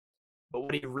 But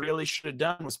what he really should have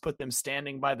done was put them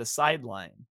standing by the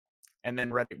sideline, and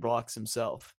then Reddick blocks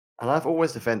himself. And I've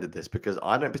always defended this because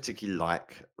I don't particularly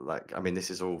like, I mean,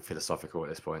 this is all philosophical at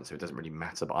this point, so it doesn't really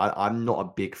matter. But I'm not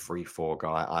a big 3-4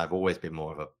 guy. I've always been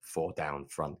more of a 4 down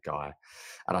front guy.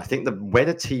 And I think that when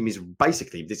a team is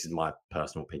basically, this is my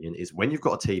personal opinion, is when you've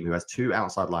got a team who has 2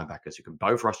 outside linebackers who can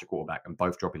both rush the quarterback and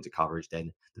both drop into coverage,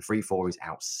 then the 3-4 is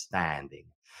outstanding.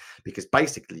 Because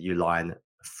basically you line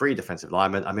 3 defensive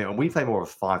linemen. I mean, and we play more of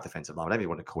a 5 defensive linemen. I don't even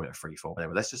want to call it a 3-4,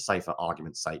 but let's just say for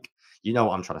argument's sake, you know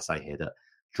what I'm trying to say here, that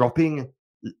dropping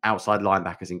outside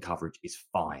linebackers in coverage is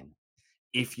fine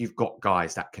if you've got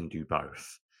guys that can do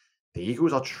both. The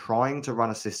Eagles are trying to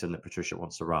run a system that Patricia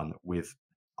wants to run with,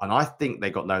 and I think they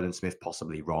got Nolan Smith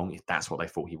possibly wrong if that's what they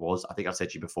thought he was. I think I've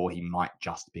said to you before, he might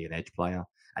just be an edge player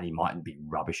and he mightn't be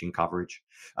rubbish in coverage.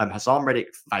 Hassan Reddick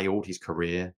failed his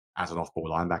career as an off-ball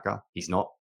linebacker. He's not.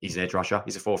 He's an edge rusher.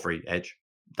 He's a 4-3 edge.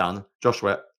 Done. Josh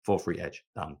Sweat, 4-3 edge.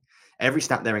 Done. Every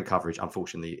snap there in coverage,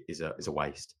 unfortunately, is a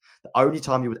waste. The only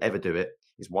time you would ever do it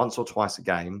is once or twice a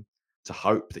game to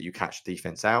hope that you catch the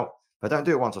defense out. They don't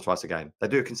do it once or twice a game. They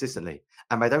do it consistently.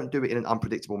 And they don't do it in an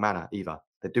unpredictable manner either.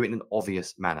 They do it in an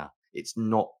obvious manner. It's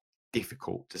not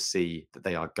difficult to see that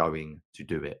they are going to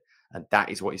do it. And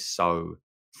that is what is so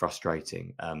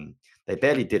frustrating. They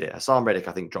barely did it. Hassan Reddick,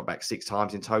 I think, dropped back 6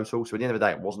 times in total. So at the end of the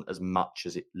day, it wasn't as much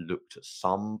as it looked at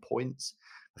some points.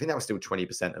 I think that was still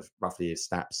 20% of roughly his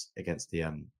snaps against the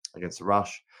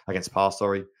rush, against pass,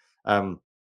 sorry.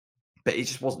 But it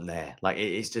just wasn't there. Like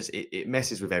it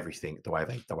messes with everything the way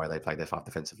they play their 5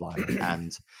 defensive line.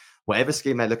 And whatever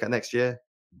scheme they look at next year,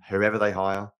 whoever they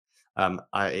hire,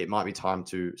 it might be time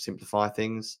to simplify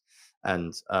things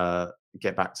and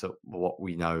get back to what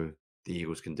we know the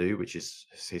Eagles can do, which is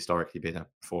historically been a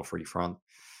 4-3 front.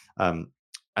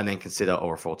 And then consider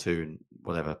or a 4-2,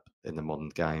 whatever in the modern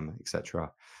game, etc.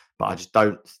 But I just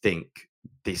don't think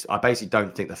I basically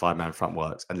don't think the 5-man front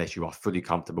works unless you are fully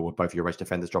comfortable with both your edge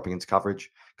defenders dropping into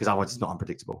coverage, because otherwise it's not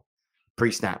unpredictable.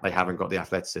 Pre-snap, they haven't got the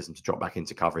athleticism to drop back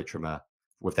into coverage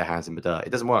with their hands in the dirt.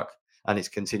 It doesn't work, and it's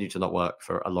continued to not work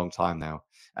for a long time now.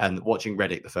 And watching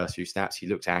Reddick the first few snaps, he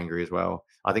looked angry as well.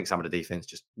 I think some of the defense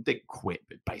just didn't quit,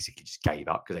 but basically just gave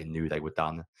up because they knew they were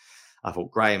done. I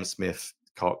thought Graham, Smith,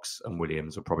 Cox, and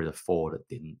Williams were probably the 4 that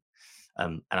didn't.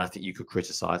 And I think you could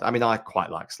criticize. I mean, I quite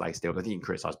like Slay still. I think you can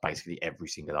criticize basically every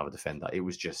single other defender. It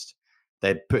was just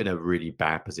they're put in a really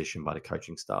bad position by the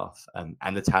coaching staff,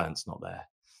 and the talent's not there.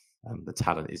 The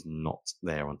talent is not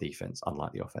there on defense,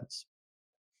 unlike the offense.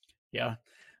 Yeah.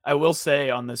 I will say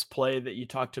on this play that you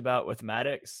talked about with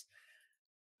Maddox,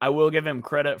 I will give him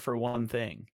credit for one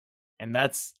thing, and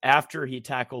that's after he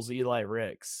tackles Eli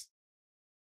Ricks.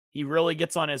 He really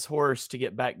gets on his horse to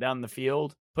get back down the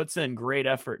field, puts in great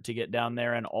effort to get down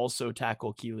there and also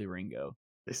tackle Keely Ringo.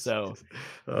 So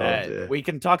dear. we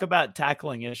can talk about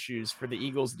tackling issues for the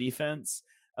Eagles defense.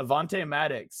 Avonte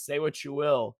Maddox, say what you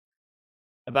will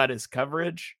about his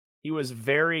coverage. He was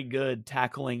very good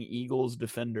tackling Eagles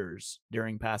defenders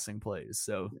during passing plays.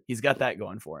 So he's got that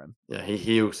going for him. Yeah,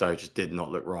 he also just did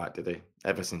not look right, did he?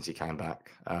 Ever since he came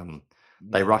back.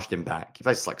 They rushed him back. He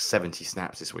plays like 70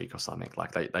 snaps this week or something.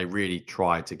 Like they really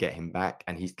tried to get him back,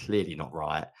 and he's clearly not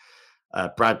right.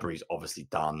 Bradbury's obviously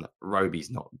done.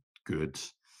 Roby's not good.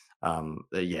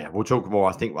 Yeah, we'll talk more.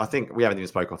 I think we haven't even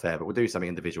spoke off air, but we'll do something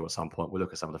individual at some point. We'll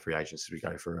look at some of the free agents as we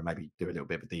go through and maybe do a little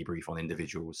bit of a debrief on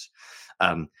individuals.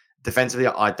 Defensively,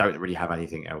 I don't really have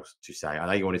anything else to say. I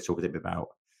know you wanted to talk a little bit about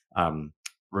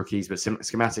rookies, but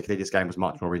schematically, this game was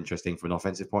much more interesting from an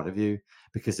offensive point of view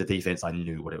because the defense, I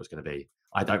knew what it was going to be.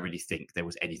 I don't really think there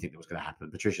was anything that was going to happen.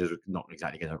 Patricia's not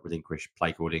exactly going to relinquish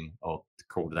play calling or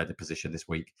coordinator position this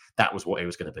week. That was what it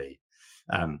was going to be.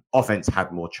 Offense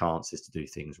had more chances to do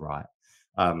things right.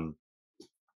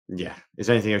 Yeah. Is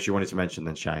there anything else you wanted to mention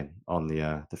then, Shane, on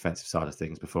the defensive side of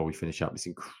things before we finish up this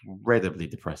incredibly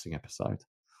depressing episode?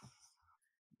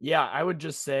 Yeah, I would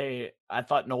just say I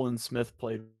thought Nolan Smith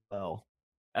played well.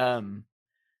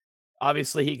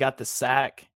 Obviously, he got the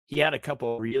sack. He had a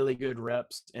couple really good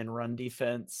reps in run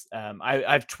defense.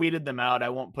 I've tweeted them out. I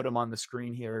won't put them on the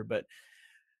screen here, but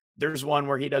there's one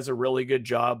where he does a really good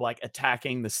job like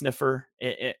attacking the sniffer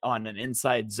on an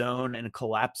inside zone and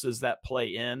collapses that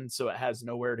play in so it has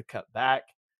nowhere to cut back.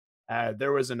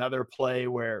 There was another play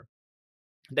where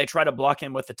they try to block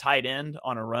him with a tight end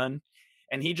on a run,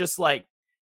 and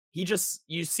you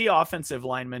see offensive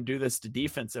linemen do this to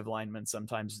defensive linemen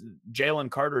sometimes. Jalen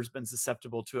Carter's been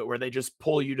susceptible to it where they just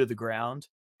pull you to the ground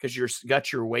because you've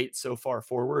got your weight so far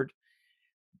forward.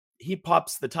 He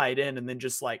pops the tight end and then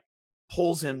just like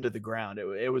pulls him to the ground.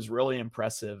 It was really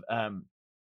impressive.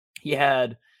 He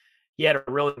had a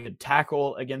really good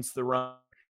tackle against the run,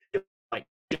 like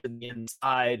the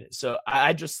inside. So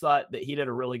I just thought that he did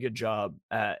a really good job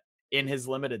in his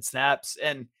limited snaps.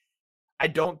 And I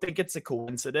don't think it's a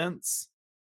coincidence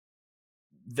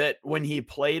that when he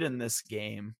played in this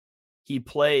game, he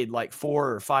played like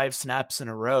 4 or 5 snaps in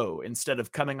a row instead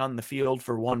of coming on the field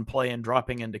for one play and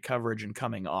dropping into coverage and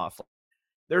coming off.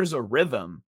 There's a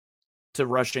rhythm to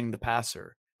rushing the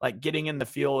passer, like getting in the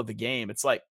feel of the game. It's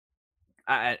like,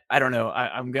 I don't know.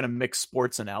 I'm going to mix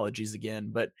sports analogies again,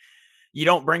 but you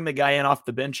don't bring the guy in off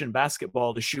the bench in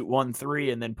basketball to shoot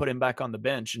 1-3 and then put him back on the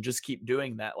bench and just keep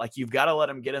doing that. Like you've got to let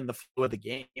him get in the flow of the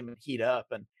game and heat up.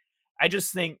 And I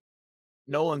just think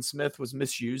Nolan Smith was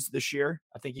misused this year.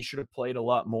 I think he should have played a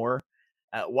lot more.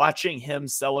 Watching him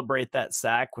celebrate that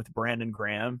sack with Brandon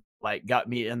Graham, like got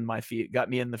me in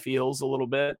the feels a little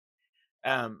bit.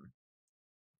 I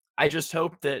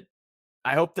hope that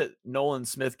Nolan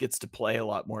Smith gets to play a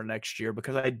lot more next year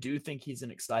because I do think he's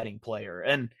an exciting player.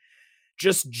 And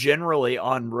just generally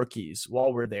on rookies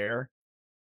while we're there,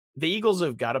 the Eagles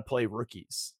have got to play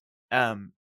rookies.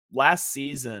 Last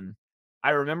season, I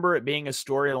remember it being a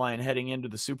storyline heading into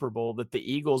the Super Bowl that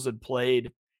the Eagles had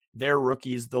played their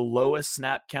rookies the lowest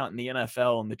snap count in the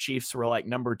NFL, and the Chiefs were like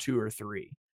number 2 or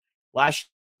 3. Last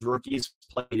year's rookies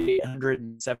played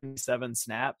 877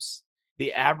 snaps.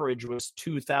 The average was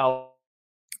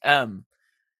 2,000.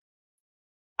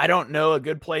 I don't know a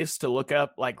good place to look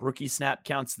up like rookie snap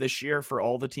counts this year for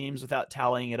all the teams without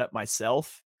tallying it up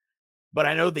myself. But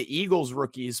I know the Eagles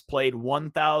rookies played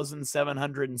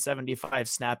 1,775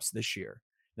 snaps this year.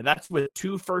 Now that's with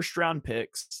 2 first-round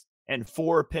picks and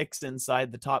 4 picks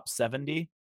inside the top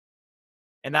 70.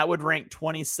 And that would rank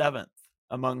 27th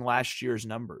among last year's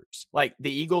numbers. Like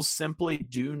the Eagles simply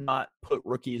do not put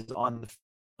rookies on the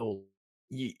field.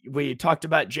 We talked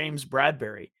about James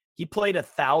Bradbury. He played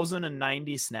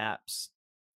 1,090 snaps.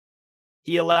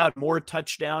 He allowed more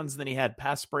touchdowns than he had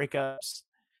pass breakups.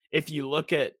 If you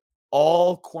look at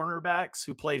all cornerbacks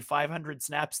who played 500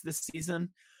 snaps this season,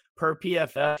 per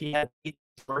PFF, he had 8th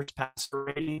first passer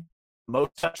rating,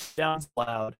 most touchdowns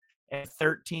allowed, and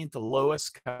 13th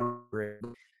lowest coverage.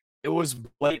 It was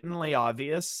blatantly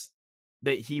obvious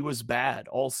that he was bad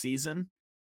all season,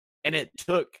 and it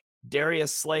took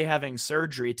Darius Slay having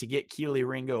surgery to get Keely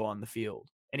Ringo on the field,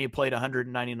 and he played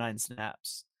 199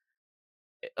 snaps.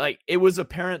 Like it was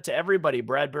apparent to everybody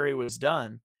Bradbury was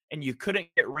done, and you couldn't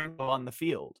get Ringo on the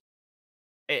field.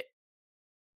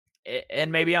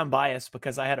 And maybe I'm biased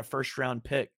because I had a first-round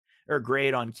pick or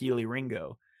grade on Keely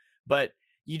Ringo, but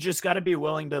You just got to be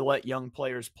willing to let young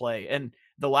players play. And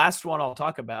the last one I'll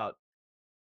talk about,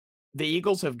 the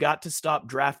Eagles have got to stop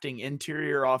drafting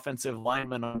interior offensive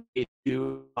linemen on day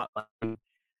two.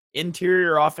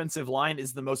 Interior offensive line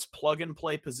is the most plug and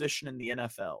play position in the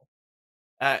NFL.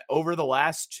 Over the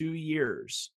last 2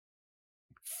 years,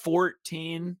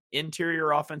 14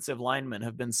 interior offensive linemen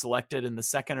have been selected in the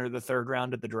second or the third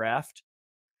round of the draft,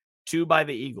 2 by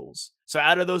the Eagles. So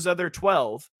out of those other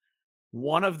 12,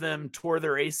 one of them tore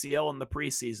their ACL in the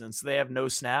preseason, so they have no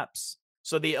snaps.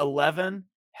 So the 11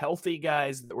 healthy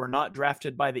guys that were not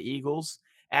drafted by the Eagles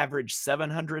averaged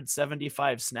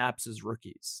 775 snaps as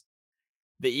rookies.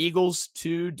 The Eagles'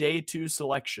 2 day 2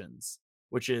 selections,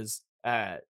 which is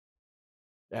Cam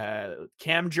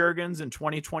Jurgens in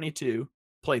 2022,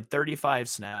 played 35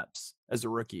 snaps as a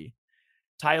rookie.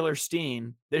 Tyler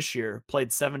Steen this year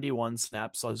played 71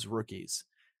 snaps as rookies.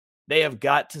 They have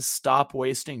got to stop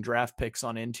wasting draft picks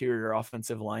on interior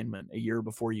offensive linemen a year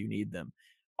before you need them.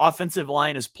 Offensive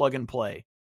line is plug and play.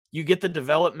 You get the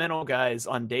developmental guys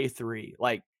on day 3.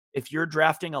 Like, if you're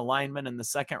drafting a lineman in the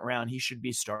second round, he should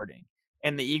be starting.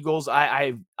 And the Eagles,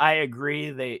 I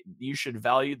agree, you should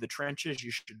value the trenches. You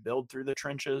should build through the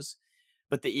trenches.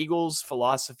 But the Eagles'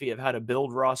 philosophy of how to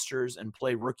build rosters and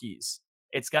play rookies,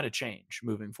 it's got to change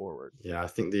moving forward. Yeah, I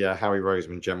think the Harry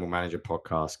Roseman General Manager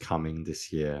podcast coming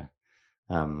this year.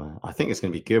 I think it's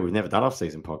going to be good. We've never done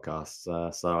off-season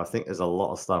podcasts, so I think there's a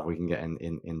lot of stuff we can get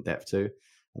in depth to.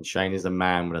 And Shane is a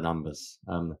man with the numbers.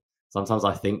 Sometimes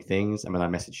I think things, and when I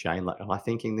message Shane, like, am I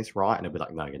thinking this right? And he'll be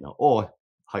like, no, you're not. Or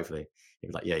hopefully he'll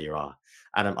be like, yeah, you are.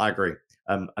 And I agree.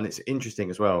 And it's interesting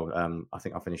as well. I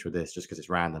think I'll finish with this just because it's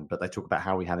random, but they talk about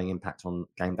how we're having impact on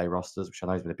game day rosters, which I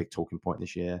know has been a big talking point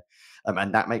this year.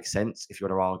 And that makes sense if you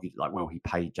want to argue, like, well, he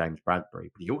paid James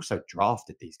Bradbury, but he also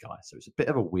drafted these guys. So it's a bit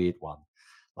of a weird one.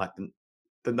 Like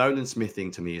the Nolan Smith thing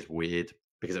to me is weird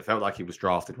because it felt like he was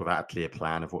drafted without a clear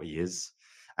plan of what he is.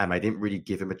 And they didn't really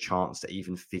give him a chance to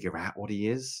even figure out what he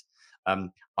is.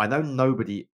 I know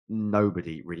nobody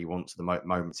really wants the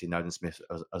moment to see Nolan Smith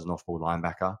as an off-ball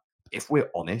linebacker. If we're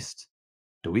honest,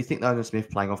 do we think Nolan Smith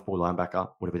playing off-ball linebacker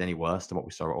would have been any worse than what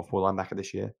we saw at off-ball linebacker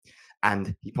this year?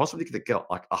 And he possibly could have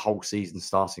got like a whole season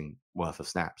starting worth of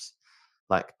snaps.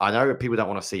 Like, I know people don't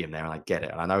want to see him there, and I get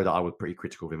it. And I know that I was pretty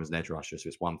critical of him as an edge rusher, so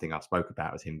it's one thing I've spoke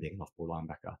about with him being an off-ball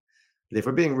linebacker. But if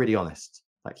we're being really honest,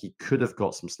 like, he could have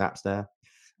got some snaps there,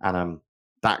 and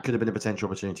that could have been a potential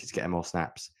opportunity to get him more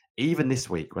snaps. Even this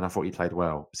week, when I thought he played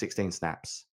well, 16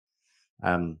 snaps.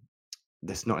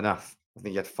 That's not enough. I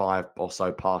think he had 5 or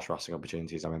so pass rushing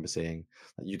opportunities I remember seeing.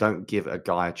 Like, you don't give a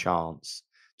guy a chance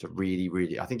to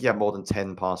really. I think he had more than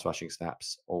 10 pass rushing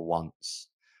snaps or once.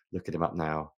 Look at him up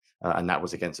now. And that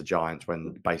was against the Giants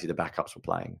when basically the backups were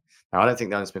playing. Now, I don't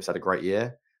think Nolan Smith's had a great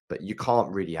year, but you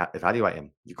can't really evaluate him.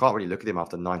 You can't really look at him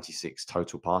after 96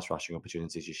 total pass rushing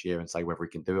opportunities this year and say whether he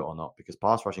can do it or not, because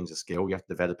pass rushing is a skill. You have to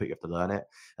develop it. You have to learn it.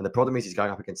 And the problem is he's going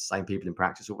up against the same people in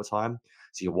practice all the time.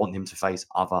 So you want him to face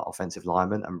other offensive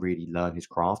linemen and really learn his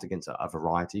craft against a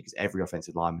variety, because every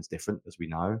offensive lineman is different, as we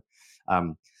know.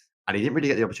 And he didn't really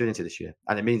get the opportunity this year.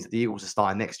 And it means that the Eagles are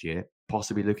starting next year,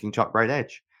 possibly looking to upgrade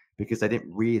edge, because they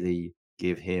didn't really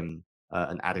give him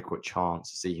an adequate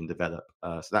chance to see him develop.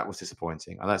 So that was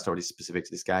disappointing. I know it's not really specific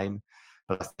to this game,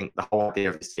 but I think the whole idea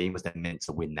of this team was they're meant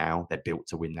to win now. They're built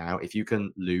to win now. If you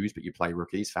can lose, but you play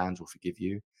rookies, fans will forgive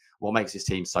you. What makes this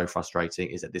team so frustrating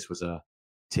is that this was a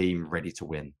team ready to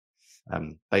win.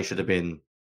 They should have been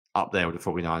up there with the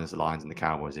 49ers, the Lions, and the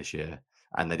Cowboys this year.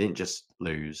 And they didn't just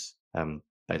lose.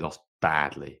 They lost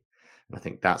badly. And I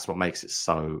think that's what makes it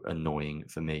so annoying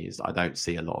for me, is I don't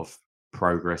see a lot of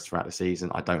progress throughout the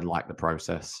season. I don't like the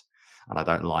process, and I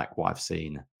don't like what I've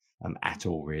seen at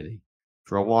all, really,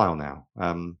 for a while now,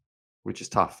 which is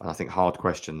tough. And I think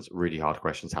really hard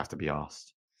questions have to be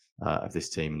asked of this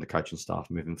team and the coaching staff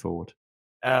moving forward.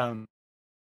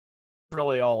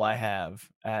 Really all I have.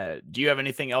 Do you have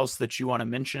anything else that you want to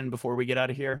mention before we get out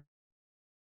of here?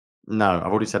 No, I've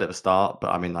already said at the start,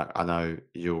 but I mean, like, I know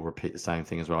you'll repeat the same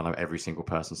thing as well. I know every single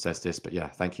person says this, but yeah,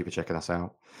 thank you for checking us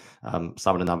out.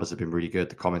 Some of the numbers have been really good.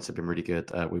 The comments have been really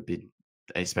good. We've been,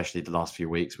 especially the last few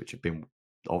weeks, which have been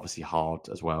obviously hard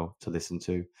as well to listen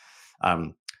to.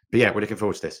 But yeah, we're looking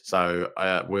forward to this. So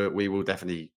we will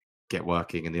definitely get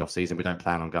working in the off season. We don't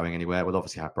plan on going anywhere. We'll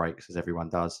obviously have breaks, as everyone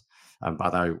does.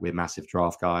 But I know we're massive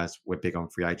draft guys. We're big on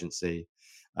free agency.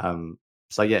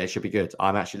 So yeah, it should be good.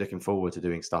 I'm actually looking forward to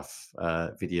doing stuff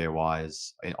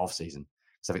video-wise in off-season.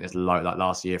 So I think there's like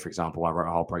last year, for example, I wrote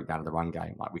a whole breakdown of the run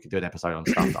game. Like, we could do an episode on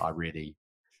stuff that I really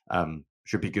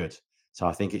should be good. So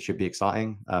I think it should be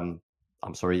exciting. I'm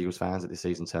sorry, Eagles fans, that this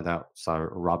season turned out so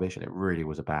rubbish, and it really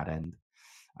was a bad end.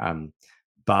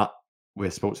 But we're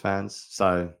sports fans,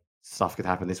 so stuff could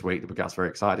happen this week that would get us very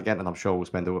excited again. And I'm sure we'll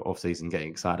spend the off season getting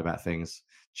excited about things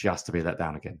just to be let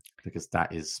down again, because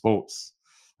that is sports.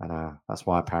 And that's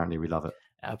why apparently we love it.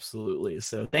 Absolutely.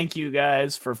 So thank you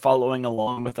guys for following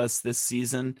along with us this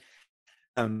season.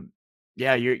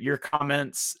 Yeah, your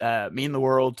comments mean the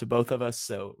world to both of us.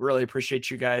 So really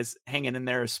appreciate you guys hanging in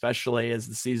there, especially as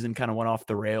the season kind of went off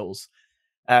the rails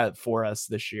for us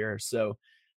this year. So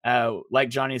like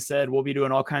Johnny said, we'll be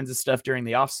doing all kinds of stuff during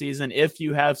the off season. If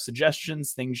you have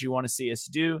suggestions, things you want to see us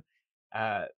do,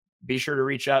 be sure to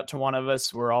reach out to one of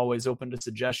us. We're always open to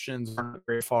suggestions. We're not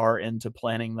very far into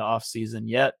planning the off season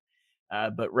yet,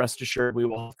 but rest assured we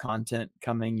will have content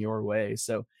coming your way.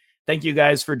 So thank you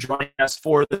guys for joining us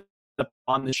for the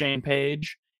On the Chain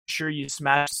page. Make sure you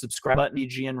smash the subscribe button,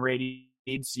 EGN Radio,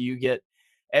 so you get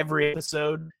every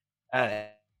episode. If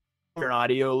you're an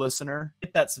audio listener,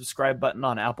 hit that subscribe button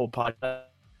on Apple Podcasts.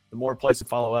 The more places to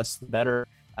follow us, the better.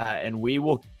 And we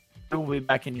will be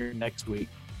back in here next week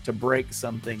to break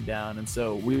something down. And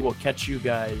so we will catch you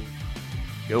guys.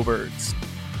 Go Birds.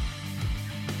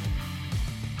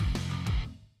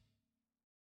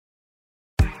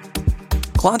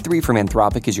 Claude 3 from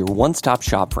Anthropic is your one-stop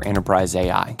shop for enterprise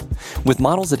AI. With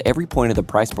models at every point of the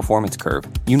price-performance curve,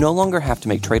 you no longer have to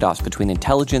make trade-offs between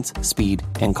intelligence, speed,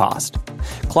 and cost.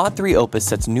 Claude 3 Opus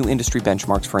sets new industry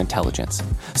benchmarks for intelligence.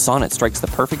 Sonnet strikes the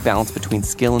perfect balance between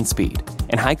skill and speed.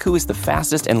 And Haiku is the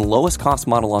fastest and lowest-cost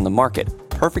model on the market,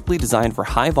 perfectly designed for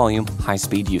high-volume,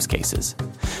 high-speed use cases.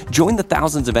 Join the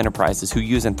thousands of enterprises who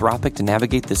use Anthropic to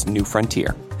navigate this new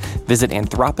frontier. Visit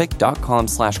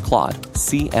anthropic.com/Claude,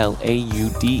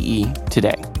 CLAUDE,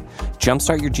 today.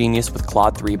 Jumpstart your genius with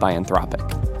Claude 3 by Anthropic.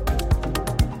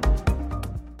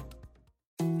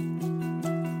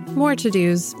 More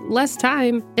to-dos, less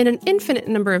time, and an infinite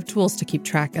number of tools to keep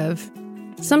track of.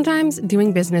 Sometimes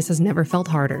doing business has never felt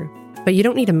harder, but you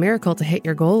don't need a miracle to hit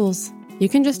your goals. You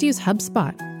can just use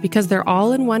HubSpot, because their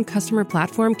all-in-one customer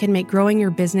platform can make growing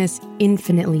your business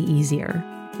infinitely easier.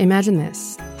 Imagine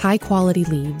this: high-quality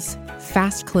leads,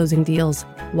 fast closing deals,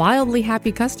 wildly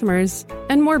happy customers,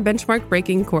 and more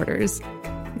benchmark-breaking quarters.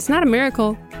 It's not a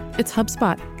miracle, it's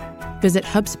HubSpot. Visit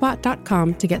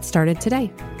HubSpot.com to get started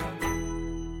today.